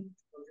 I'm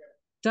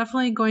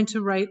definitely going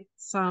to write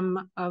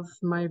some of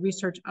my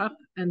research up,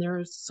 and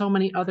there's so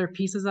many other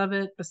pieces of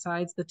it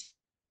besides the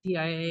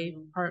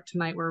TIAA part.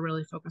 Tonight we're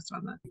really focused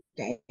on that.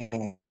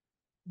 Okay.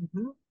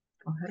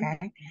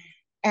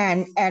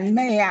 And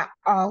may I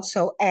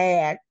also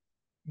add,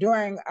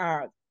 during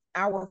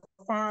our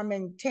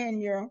farming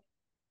tenure,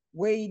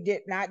 we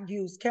did not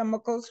use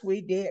chemicals. We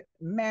did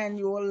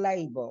manual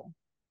labor.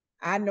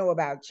 I know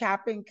about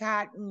chopping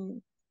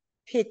cotton,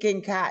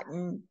 picking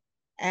cotton,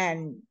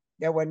 and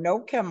there were no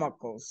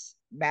chemicals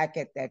back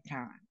at that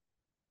time.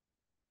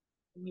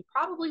 You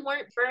probably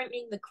weren't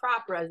burning the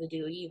crop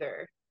residue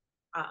either.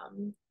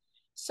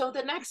 So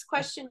the next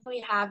question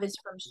we have is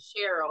from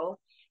Cheryl.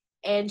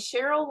 And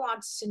Cheryl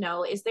wants to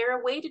know, is there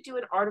a way to do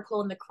an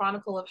article in the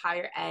Chronicle of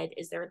Higher Ed?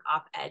 Is there an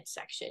op-ed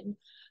section?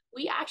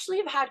 We actually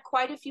have had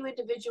quite a few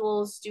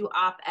individuals do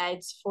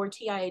op-eds for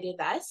TIAA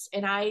Divest,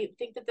 and I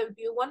think that would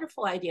be a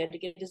wonderful idea to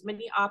get as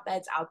many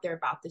op-eds out there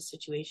about this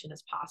situation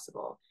as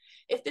possible.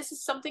 If this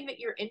is something that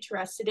you're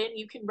interested in,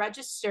 you can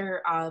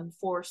register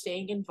for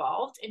staying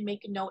involved and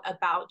make a note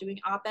about doing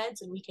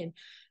op-eds, and we can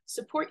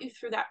support you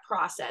through that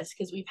process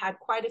because we've had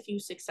quite a few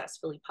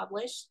successfully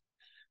published.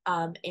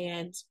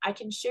 And I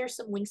can share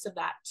some links of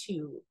that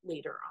too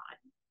later on.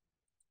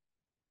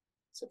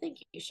 So thank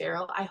you,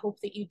 Cheryl. I hope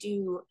that you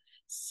do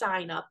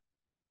sign up,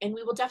 and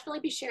we will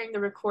definitely be sharing the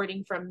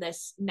recording from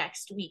this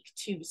next week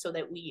too, so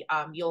that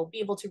you'll be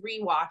able to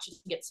rewatch and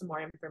get some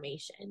more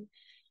information.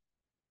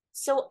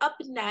 So up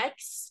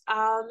next,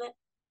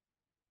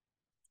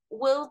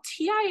 will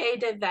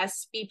TIAA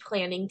Divest be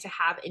planning to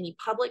have any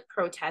public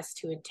protests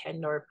to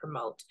attend or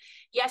promote?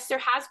 Yes, there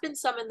has been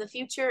some in the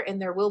future,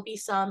 and there will be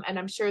some, and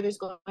I'm sure there's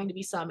going to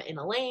be some in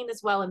Elaine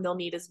as well, and they'll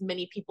need as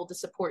many people to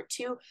support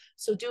too.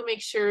 So do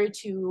make sure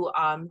to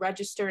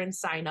register and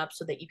sign up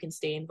so that you can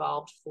stay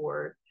involved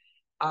for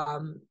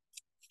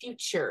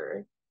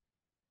future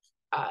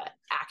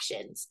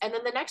actions. And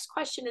then the next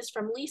question is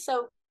from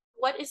Lisa.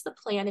 What is the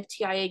plan if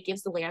TIAA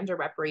gives the land or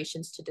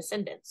reparations to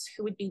descendants?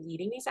 Who would be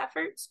leading these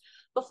efforts?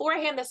 Before I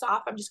hand this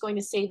off, I'm just going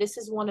to say this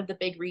is one of the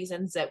big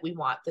reasons that we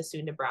want the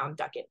Sunda Brown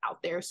Duckett out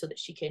there, so that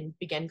she can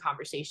begin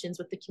conversations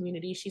with the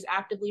community she's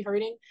actively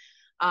hurting.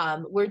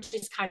 We're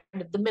just kind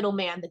of the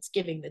middleman that's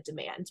giving the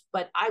demand,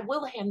 but I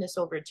will hand this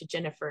over to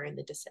Jennifer and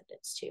the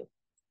descendants too.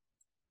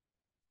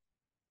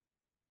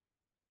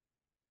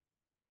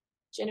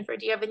 Jennifer,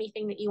 do you have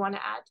anything that you want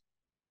to add?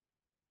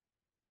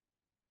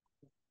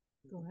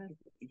 Go ahead.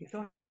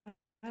 Go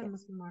ahead,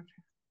 Mr.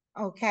 Marshall.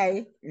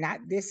 Okay,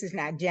 this is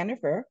not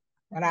Jennifer,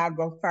 but I'll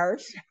go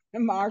first.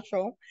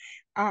 Marshall,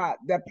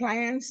 the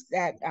plans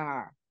that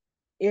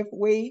if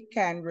we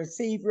can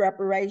receive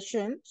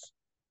reparations,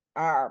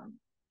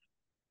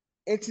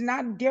 it's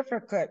not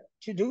difficult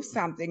to do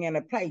something in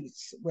a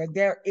place where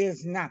there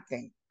is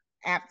nothing,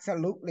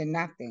 absolutely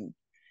nothing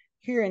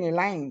here in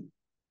Elaine.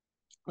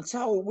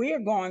 So we're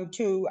going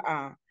to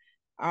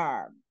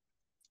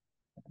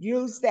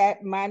use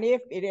that money,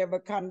 if it ever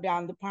come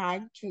down the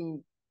pike,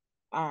 to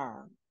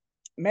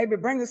maybe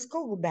bring a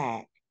school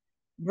back,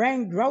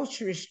 bring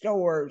grocery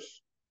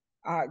stores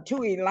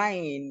to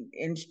Elaine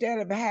instead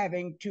of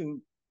having to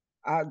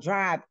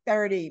drive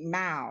 30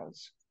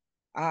 miles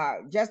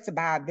just to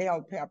buy a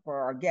bell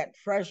pepper or get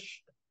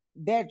fresh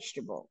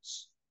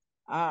vegetables,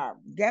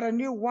 get a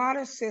new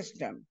water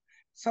system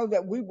so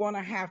that we want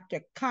to have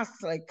to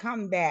constantly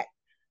combat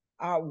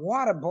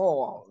water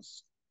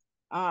boils,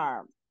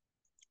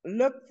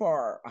 look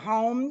for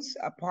homes,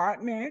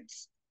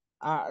 apartments,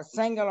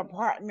 single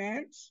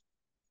apartments,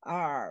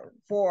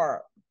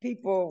 for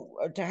people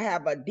to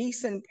have a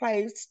decent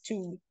place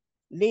to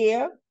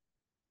live,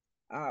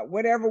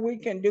 whatever we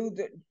can do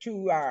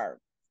to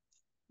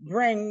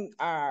bring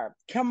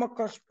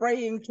chemical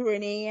spraying to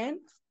an end.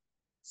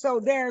 So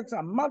there's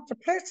a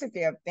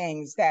multiplicity of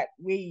things that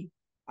we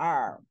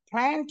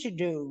plan to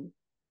do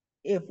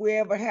if we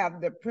ever have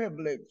the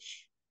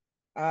privilege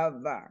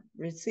of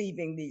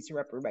receiving these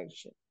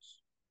reparations.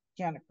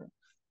 Jennifer,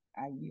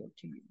 I yield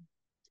to you.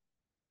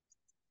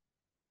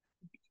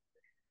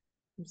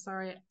 I'm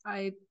sorry.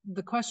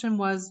 The question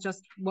was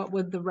just what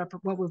would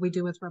we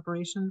do with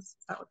reparations?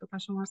 Is that what the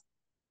question was?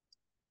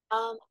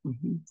 Let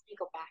me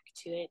go back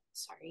to it.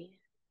 Sorry.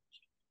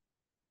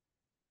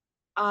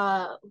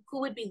 Who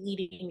would be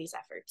leading these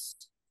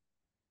efforts?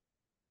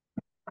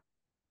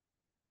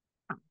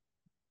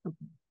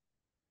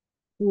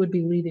 Who would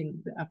be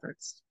leading the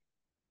efforts?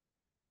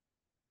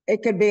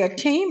 It could be a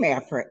team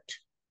effort,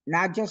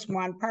 not just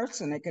one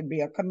person. It could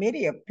be a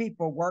committee of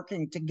people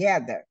working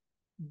together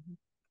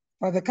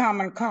for the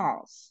common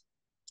cause.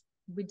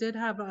 We did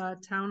have a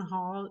town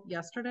hall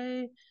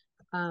yesterday,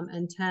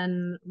 and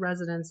 10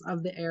 residents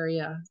of the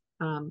area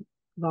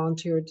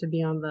volunteered to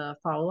be on the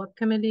follow-up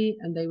committee,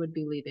 and they would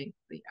be leading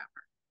the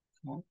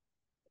effort.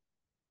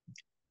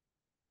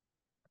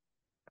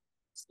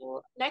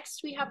 So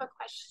next we have a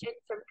question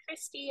from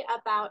Christy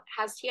about,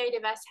 has TIAA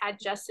Divest had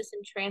justice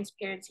and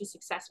transparency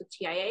success with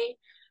TIAA?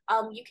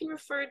 You can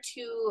refer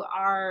to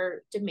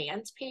our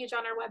demands page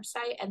on our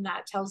website, and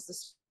that tells the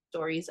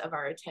stories of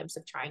our attempts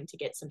of trying to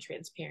get some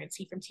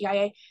transparency from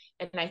TIAA.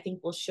 And I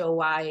think we'll show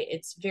why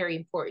it's very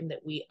important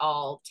that we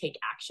all take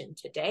action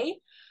today.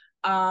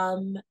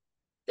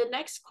 The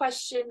next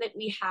question that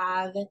we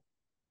have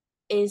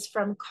is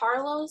from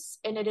Carlos,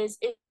 and it is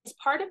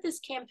part of this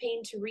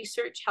campaign to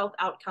research health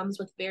outcomes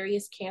with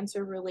various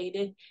cancer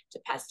related to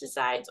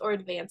pesticides or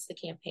advance the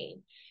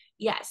campaign?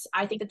 Yes,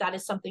 I think that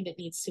is something that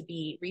needs to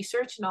be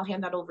researched, and I'll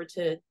hand that over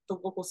to the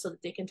locals so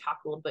that they can talk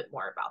a little bit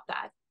more about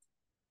that.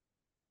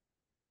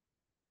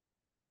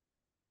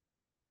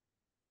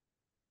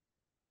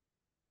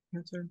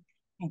 Cancer.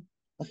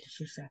 What did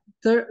she say?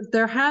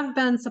 There have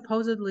been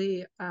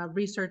supposedly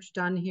research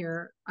done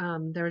here.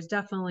 There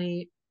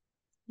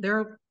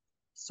are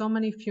so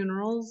many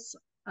funerals,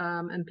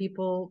 and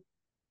people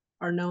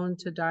are known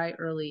to die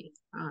early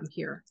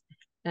here.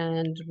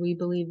 And we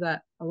believe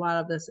that a lot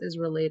of this is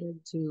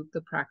related to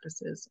the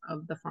practices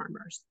of the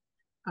farmers.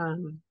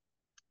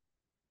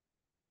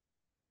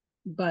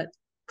 But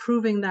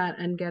proving that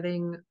and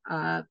getting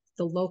the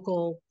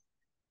local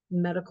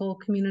medical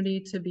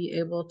community to be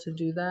able to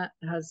do that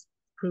has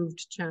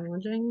proved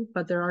challenging,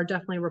 but there are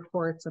definitely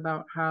reports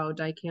about how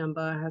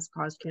dicamba has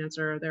caused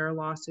cancer. There are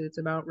lawsuits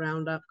about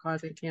Roundup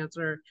causing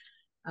cancer.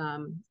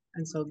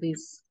 And so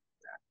these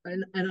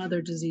and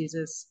other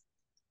diseases,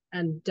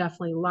 and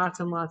definitely lots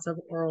and lots of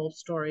oral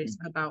stories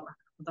about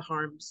the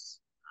harms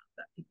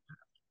that people have.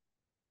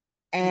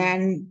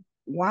 And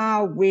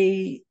while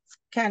we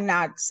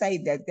cannot say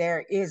that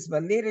there is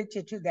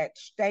validity to that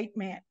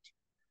statement,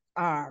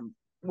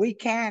 we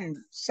can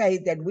say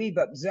that we've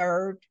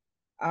observed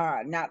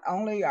not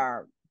only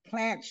are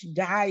plants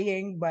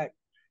dying, but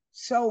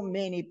so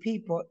many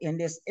people in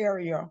this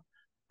area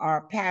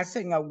are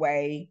passing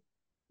away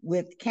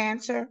with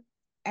cancer.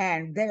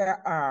 And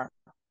there are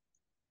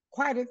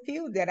quite a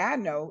few that I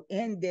know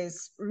in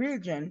this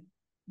region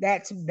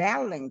that's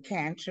battling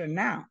cancer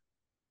now.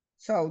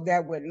 So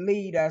that would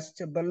lead us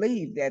to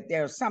believe that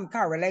there's some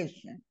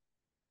correlation.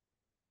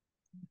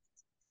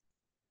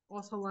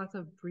 Also lots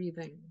of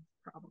breathing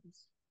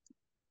problems.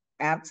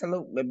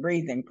 Absolutely,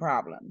 breathing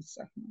problems.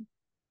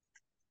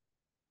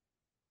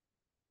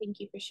 Thank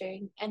you for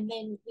sharing. And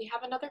then we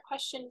have another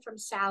question from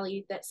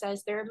Sally that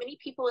says, there are many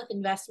people with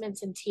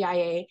investments in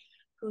TIA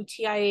who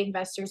TIA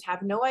investors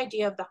have no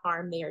idea of the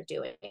harm they are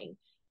doing.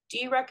 Do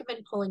you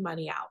recommend pulling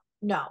money out?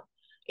 No.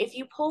 If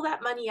you pull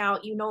that money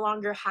out, you no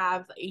longer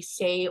have a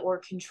say or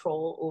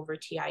control over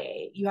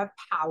TIA. You have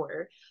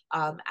power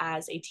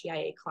as a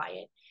TIA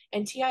client.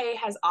 And TIA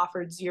has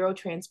offered zero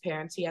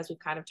transparency, as we've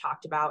kind of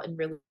talked about, and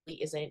really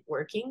isn't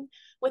working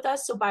with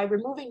us. So by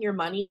removing your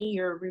money,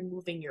 you're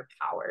removing your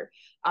power.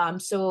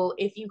 So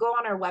if you go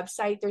on our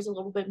website, there's a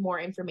little bit more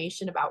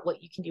information about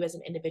what you can do as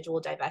an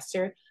individual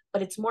divestor,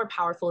 but it's more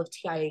powerful if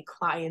TIA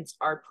clients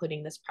are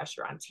putting this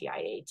pressure on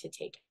TIA to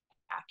take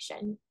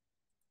action.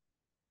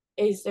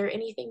 Is there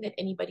anything that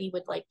anybody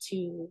would like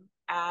to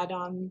add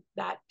on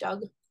that,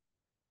 Doug?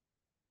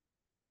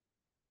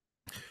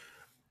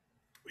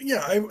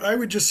 Yeah, I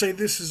would just say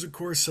this is, of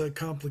course, a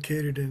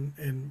complicated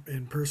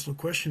and personal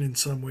question in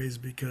some ways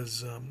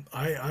because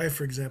I,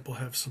 for example,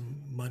 have some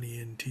money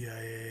in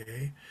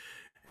TIAA,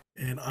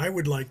 and I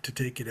would like to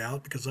take it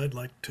out because I'd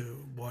like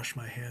to wash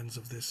my hands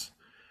of this,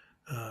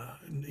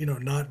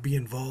 not be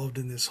involved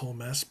in this whole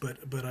mess. But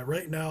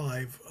right now,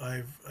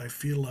 I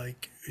feel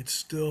like it's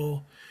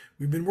still,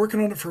 we've been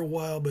working on it for a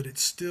while, but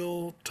it's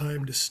still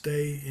time to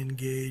stay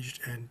engaged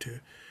and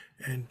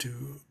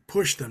to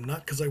push them,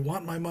 not because I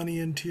want my money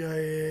in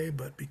TIAA,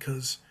 but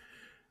because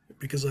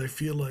I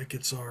feel like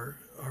it's our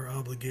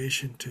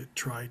obligation to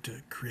try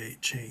to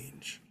create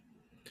change.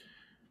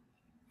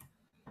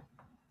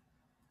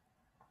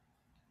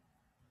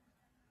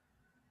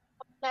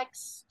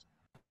 Next,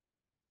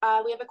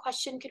 we have a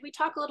question. Could we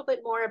talk a little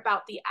bit more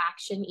about the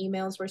action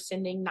emails we're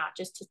sending, not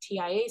just to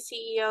TIA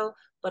CEO,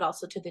 but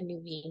also to the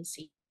Nuveen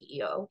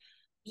CEO?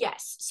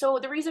 Yes. So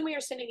the reason we are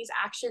sending these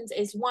actions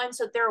is, one,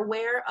 so they're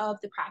aware of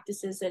the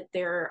practices that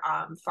their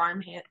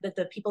that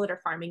the people that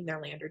are farming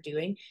their land are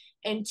doing,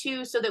 and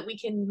two, so that we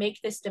can make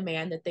this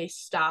demand that they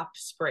stop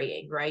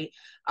spraying. Right.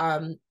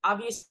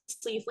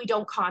 Obviously, if we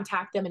don't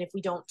contact them and if we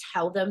don't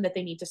tell them that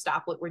they need to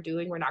stop what we're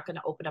doing, we're not going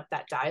to open up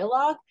that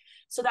dialogue.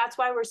 So that's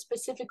why we're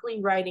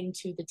specifically writing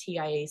to the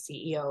TIA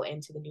CEO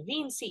and to the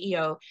Nuveen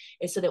CEO,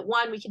 is so that,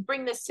 one, we can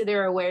bring this to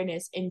their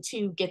awareness, and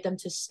two, get them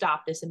to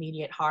stop this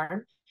immediate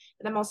harm.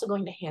 And I'm also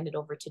going to hand it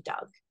over to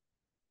Doug.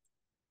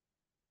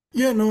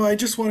 Yeah, no, I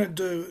just wanted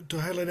to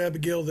highlight,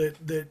 Abigail,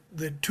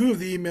 that two of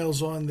the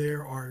emails on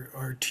there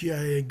are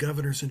TIA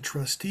governors and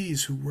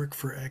trustees who work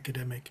for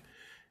academic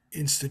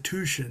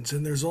institutions.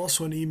 And there's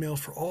also an email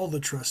for all the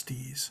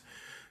trustees.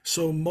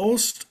 So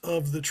most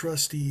of the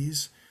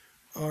trustees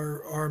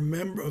are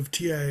member of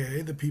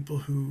TIA, the people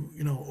who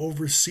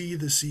oversee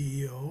the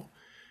CEO,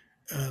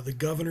 the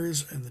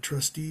governors and the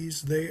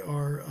trustees. They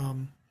are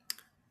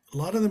a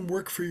lot of them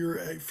work for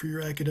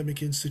your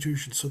academic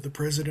institution. So the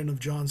president of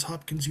Johns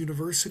Hopkins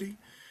University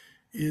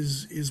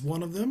is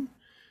one of them,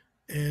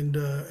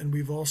 and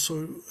we've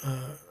also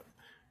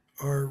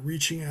are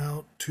reaching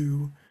out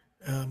to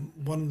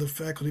one of the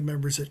faculty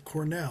members at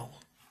Cornell.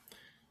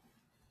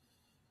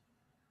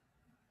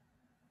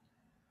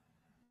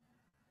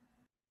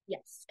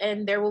 Yes,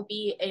 and there will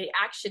be an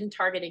action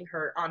targeting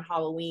her on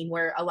Halloween,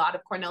 where a lot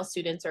of Cornell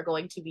students are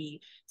going to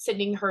be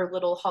sending her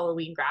little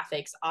Halloween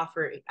graphics,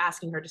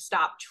 asking her to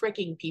stop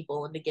tricking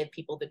people and to give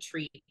people the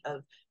treat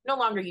of no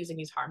longer using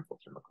these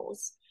harmful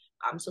chemicals.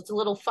 So it's a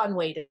little fun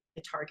way to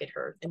target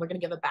her, and we're going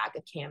to give a bag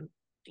of candy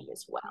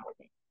as well.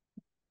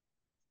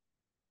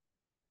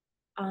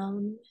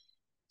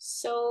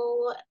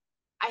 So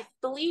I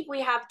believe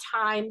we have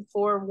time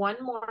for one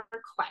more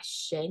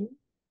question.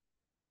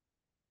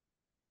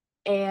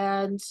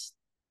 And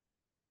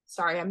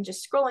sorry, I'm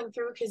just scrolling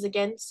through because,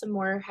 again, some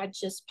more had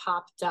just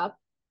popped up.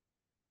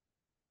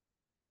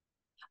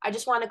 I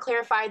just want to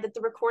clarify that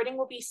the recording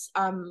will be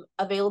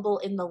available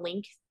in the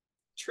link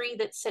tree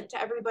that's sent to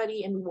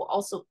everybody, and we will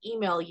also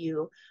email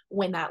you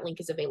when that link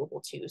is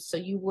available too. So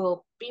you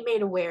will be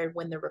made aware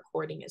when the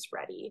recording is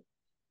ready.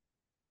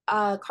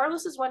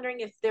 Carlos is wondering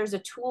if there's a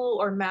tool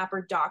or map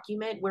or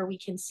document where we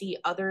can see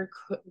other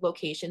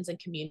locations and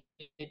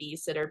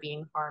communities that are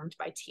being harmed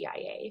by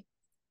TIA.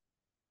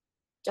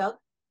 Doug?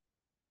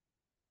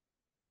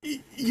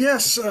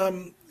 Yes,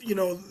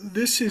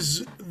 this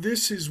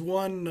is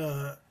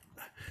one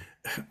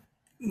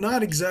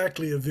not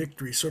exactly a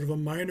victory, sort of a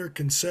minor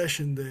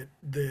concession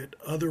that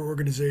other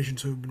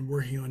organizations who have been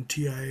working on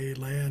TIA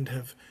land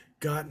have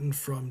gotten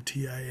from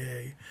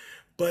TIA,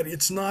 but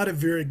it's not a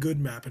very good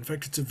map. In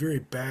fact, it's a very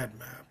bad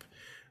map.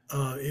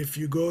 If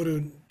you go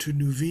to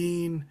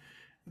Nuveen,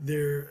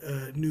 there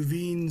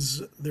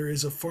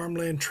is a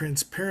farmland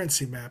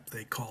transparency map,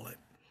 they call it,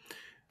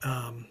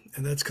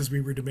 and that's because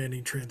we were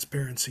demanding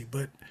transparency.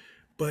 But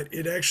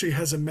it actually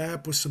has a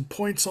map with some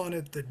points on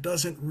it that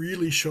doesn't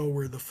really show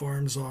where the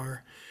farms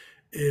are.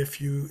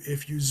 If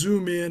you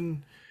zoom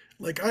in,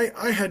 like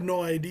I had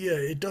no idea.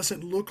 It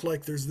doesn't look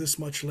like there's this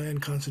much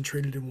land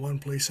concentrated in one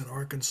place in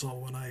Arkansas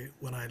when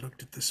I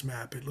looked at this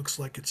map. It looks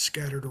like it's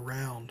scattered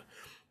around,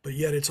 but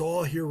yet it's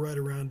all here right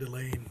around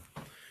Delane.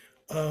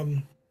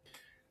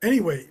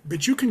 Anyway,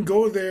 but you can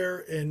go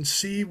there and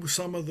see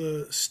some of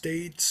the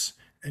states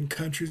and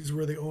countries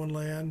where they own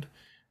land,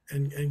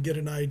 and get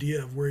an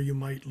idea of where you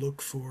might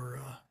look for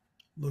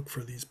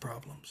these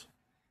problems.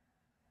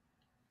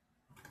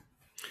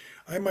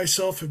 I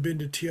myself have been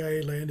to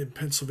TIA land in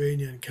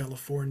Pennsylvania and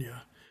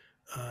California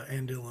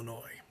and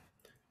Illinois,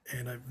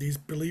 and these,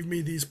 believe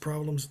me, these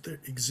problems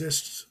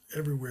exist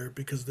everywhere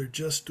because they're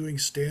just doing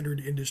standard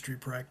industry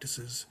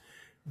practices.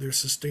 Their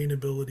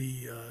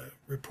sustainability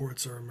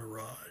reports are a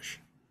mirage.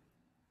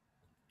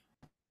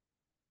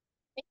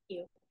 Thank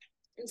you.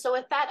 And so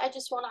with that, I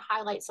just want to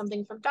highlight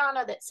something from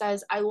Donna that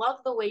says, I love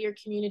the way your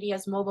community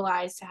has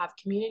mobilized to have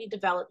community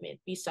development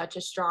be such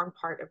a strong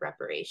part of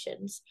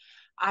reparations.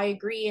 I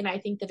agree, and I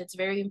think that it's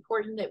very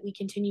important that we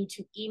continue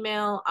to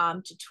email,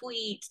 to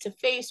tweet, to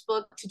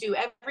Facebook, to do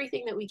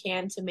everything that we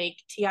can to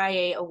make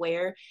TIA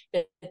aware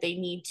that they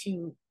need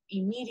to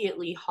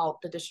immediately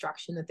halt the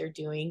destruction that they're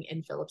doing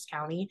in Phillips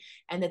County,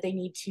 and that they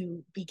need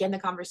to begin the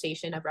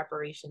conversation of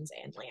reparations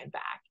and land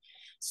back.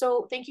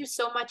 So thank you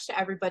so much to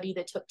everybody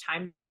that took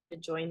time to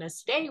join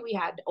us today. We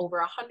had over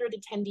 100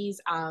 attendees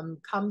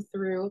come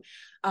through.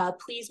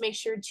 Please make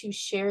sure to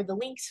share the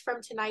links from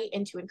tonight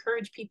and to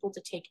encourage people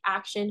to take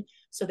action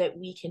so that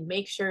we can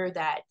make sure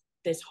that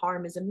this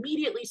harm is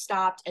immediately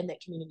stopped and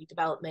that community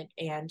development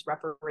and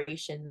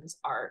reparations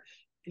are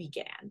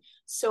began.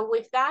 So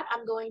with that,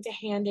 I'm going to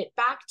hand it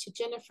back to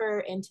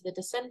Jennifer and to the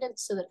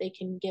descendants so that they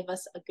can give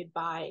us a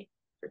goodbye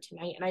for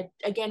tonight. And I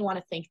again want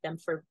to thank them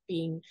for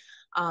being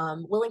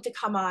willing to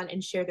come on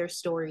and share their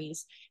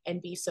stories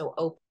and be so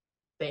open.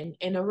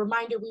 And a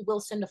reminder, we will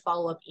send a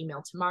follow-up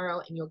email tomorrow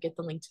and you'll get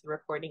the link to the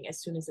recording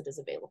as soon as it is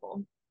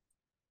available.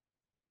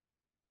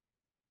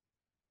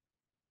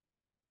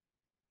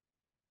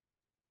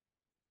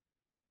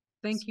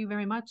 Thank you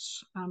very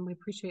much. We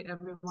appreciate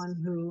everyone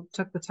who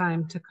took the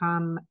time to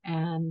come,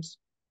 and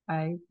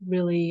I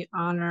really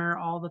honor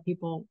all the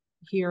people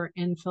here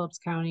in Phillips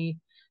County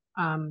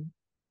and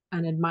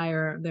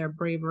admire their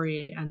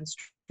bravery and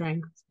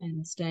strength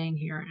in staying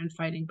here and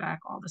fighting back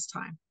all this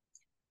time.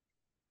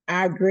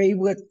 I agree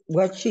with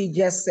what she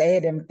just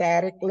said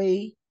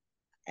emphatically.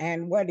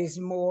 And what is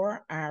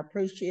more, I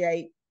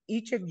appreciate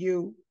each of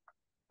you,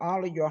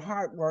 all of your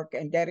hard work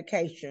and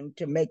dedication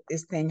to make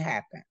this thing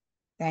happen.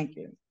 Thank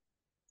you.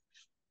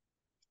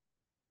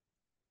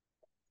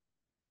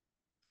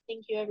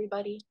 Thank you,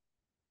 everybody.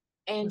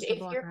 And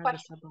Mr. Block,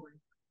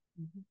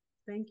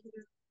 thank you.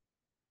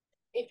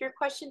 If your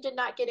question did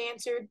not get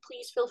answered,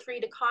 please feel free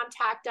to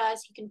contact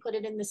us. You can put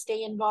it in the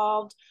Stay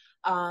Involved.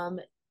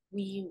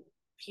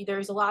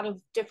 There's a lot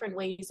of different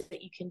ways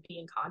that you can be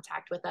in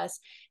contact with us.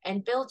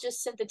 And Bill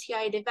just sent the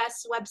TIA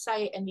Divest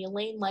website, and the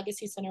Elaine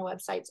Legacy Center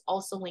website's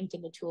also linked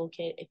in the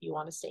toolkit if you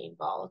want to stay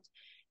involved.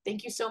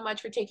 Thank you so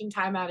much for taking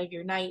time out of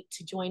your night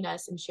to join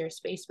us and share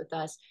space with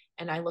us.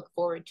 And I look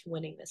forward to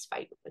winning this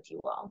fight with you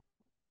all.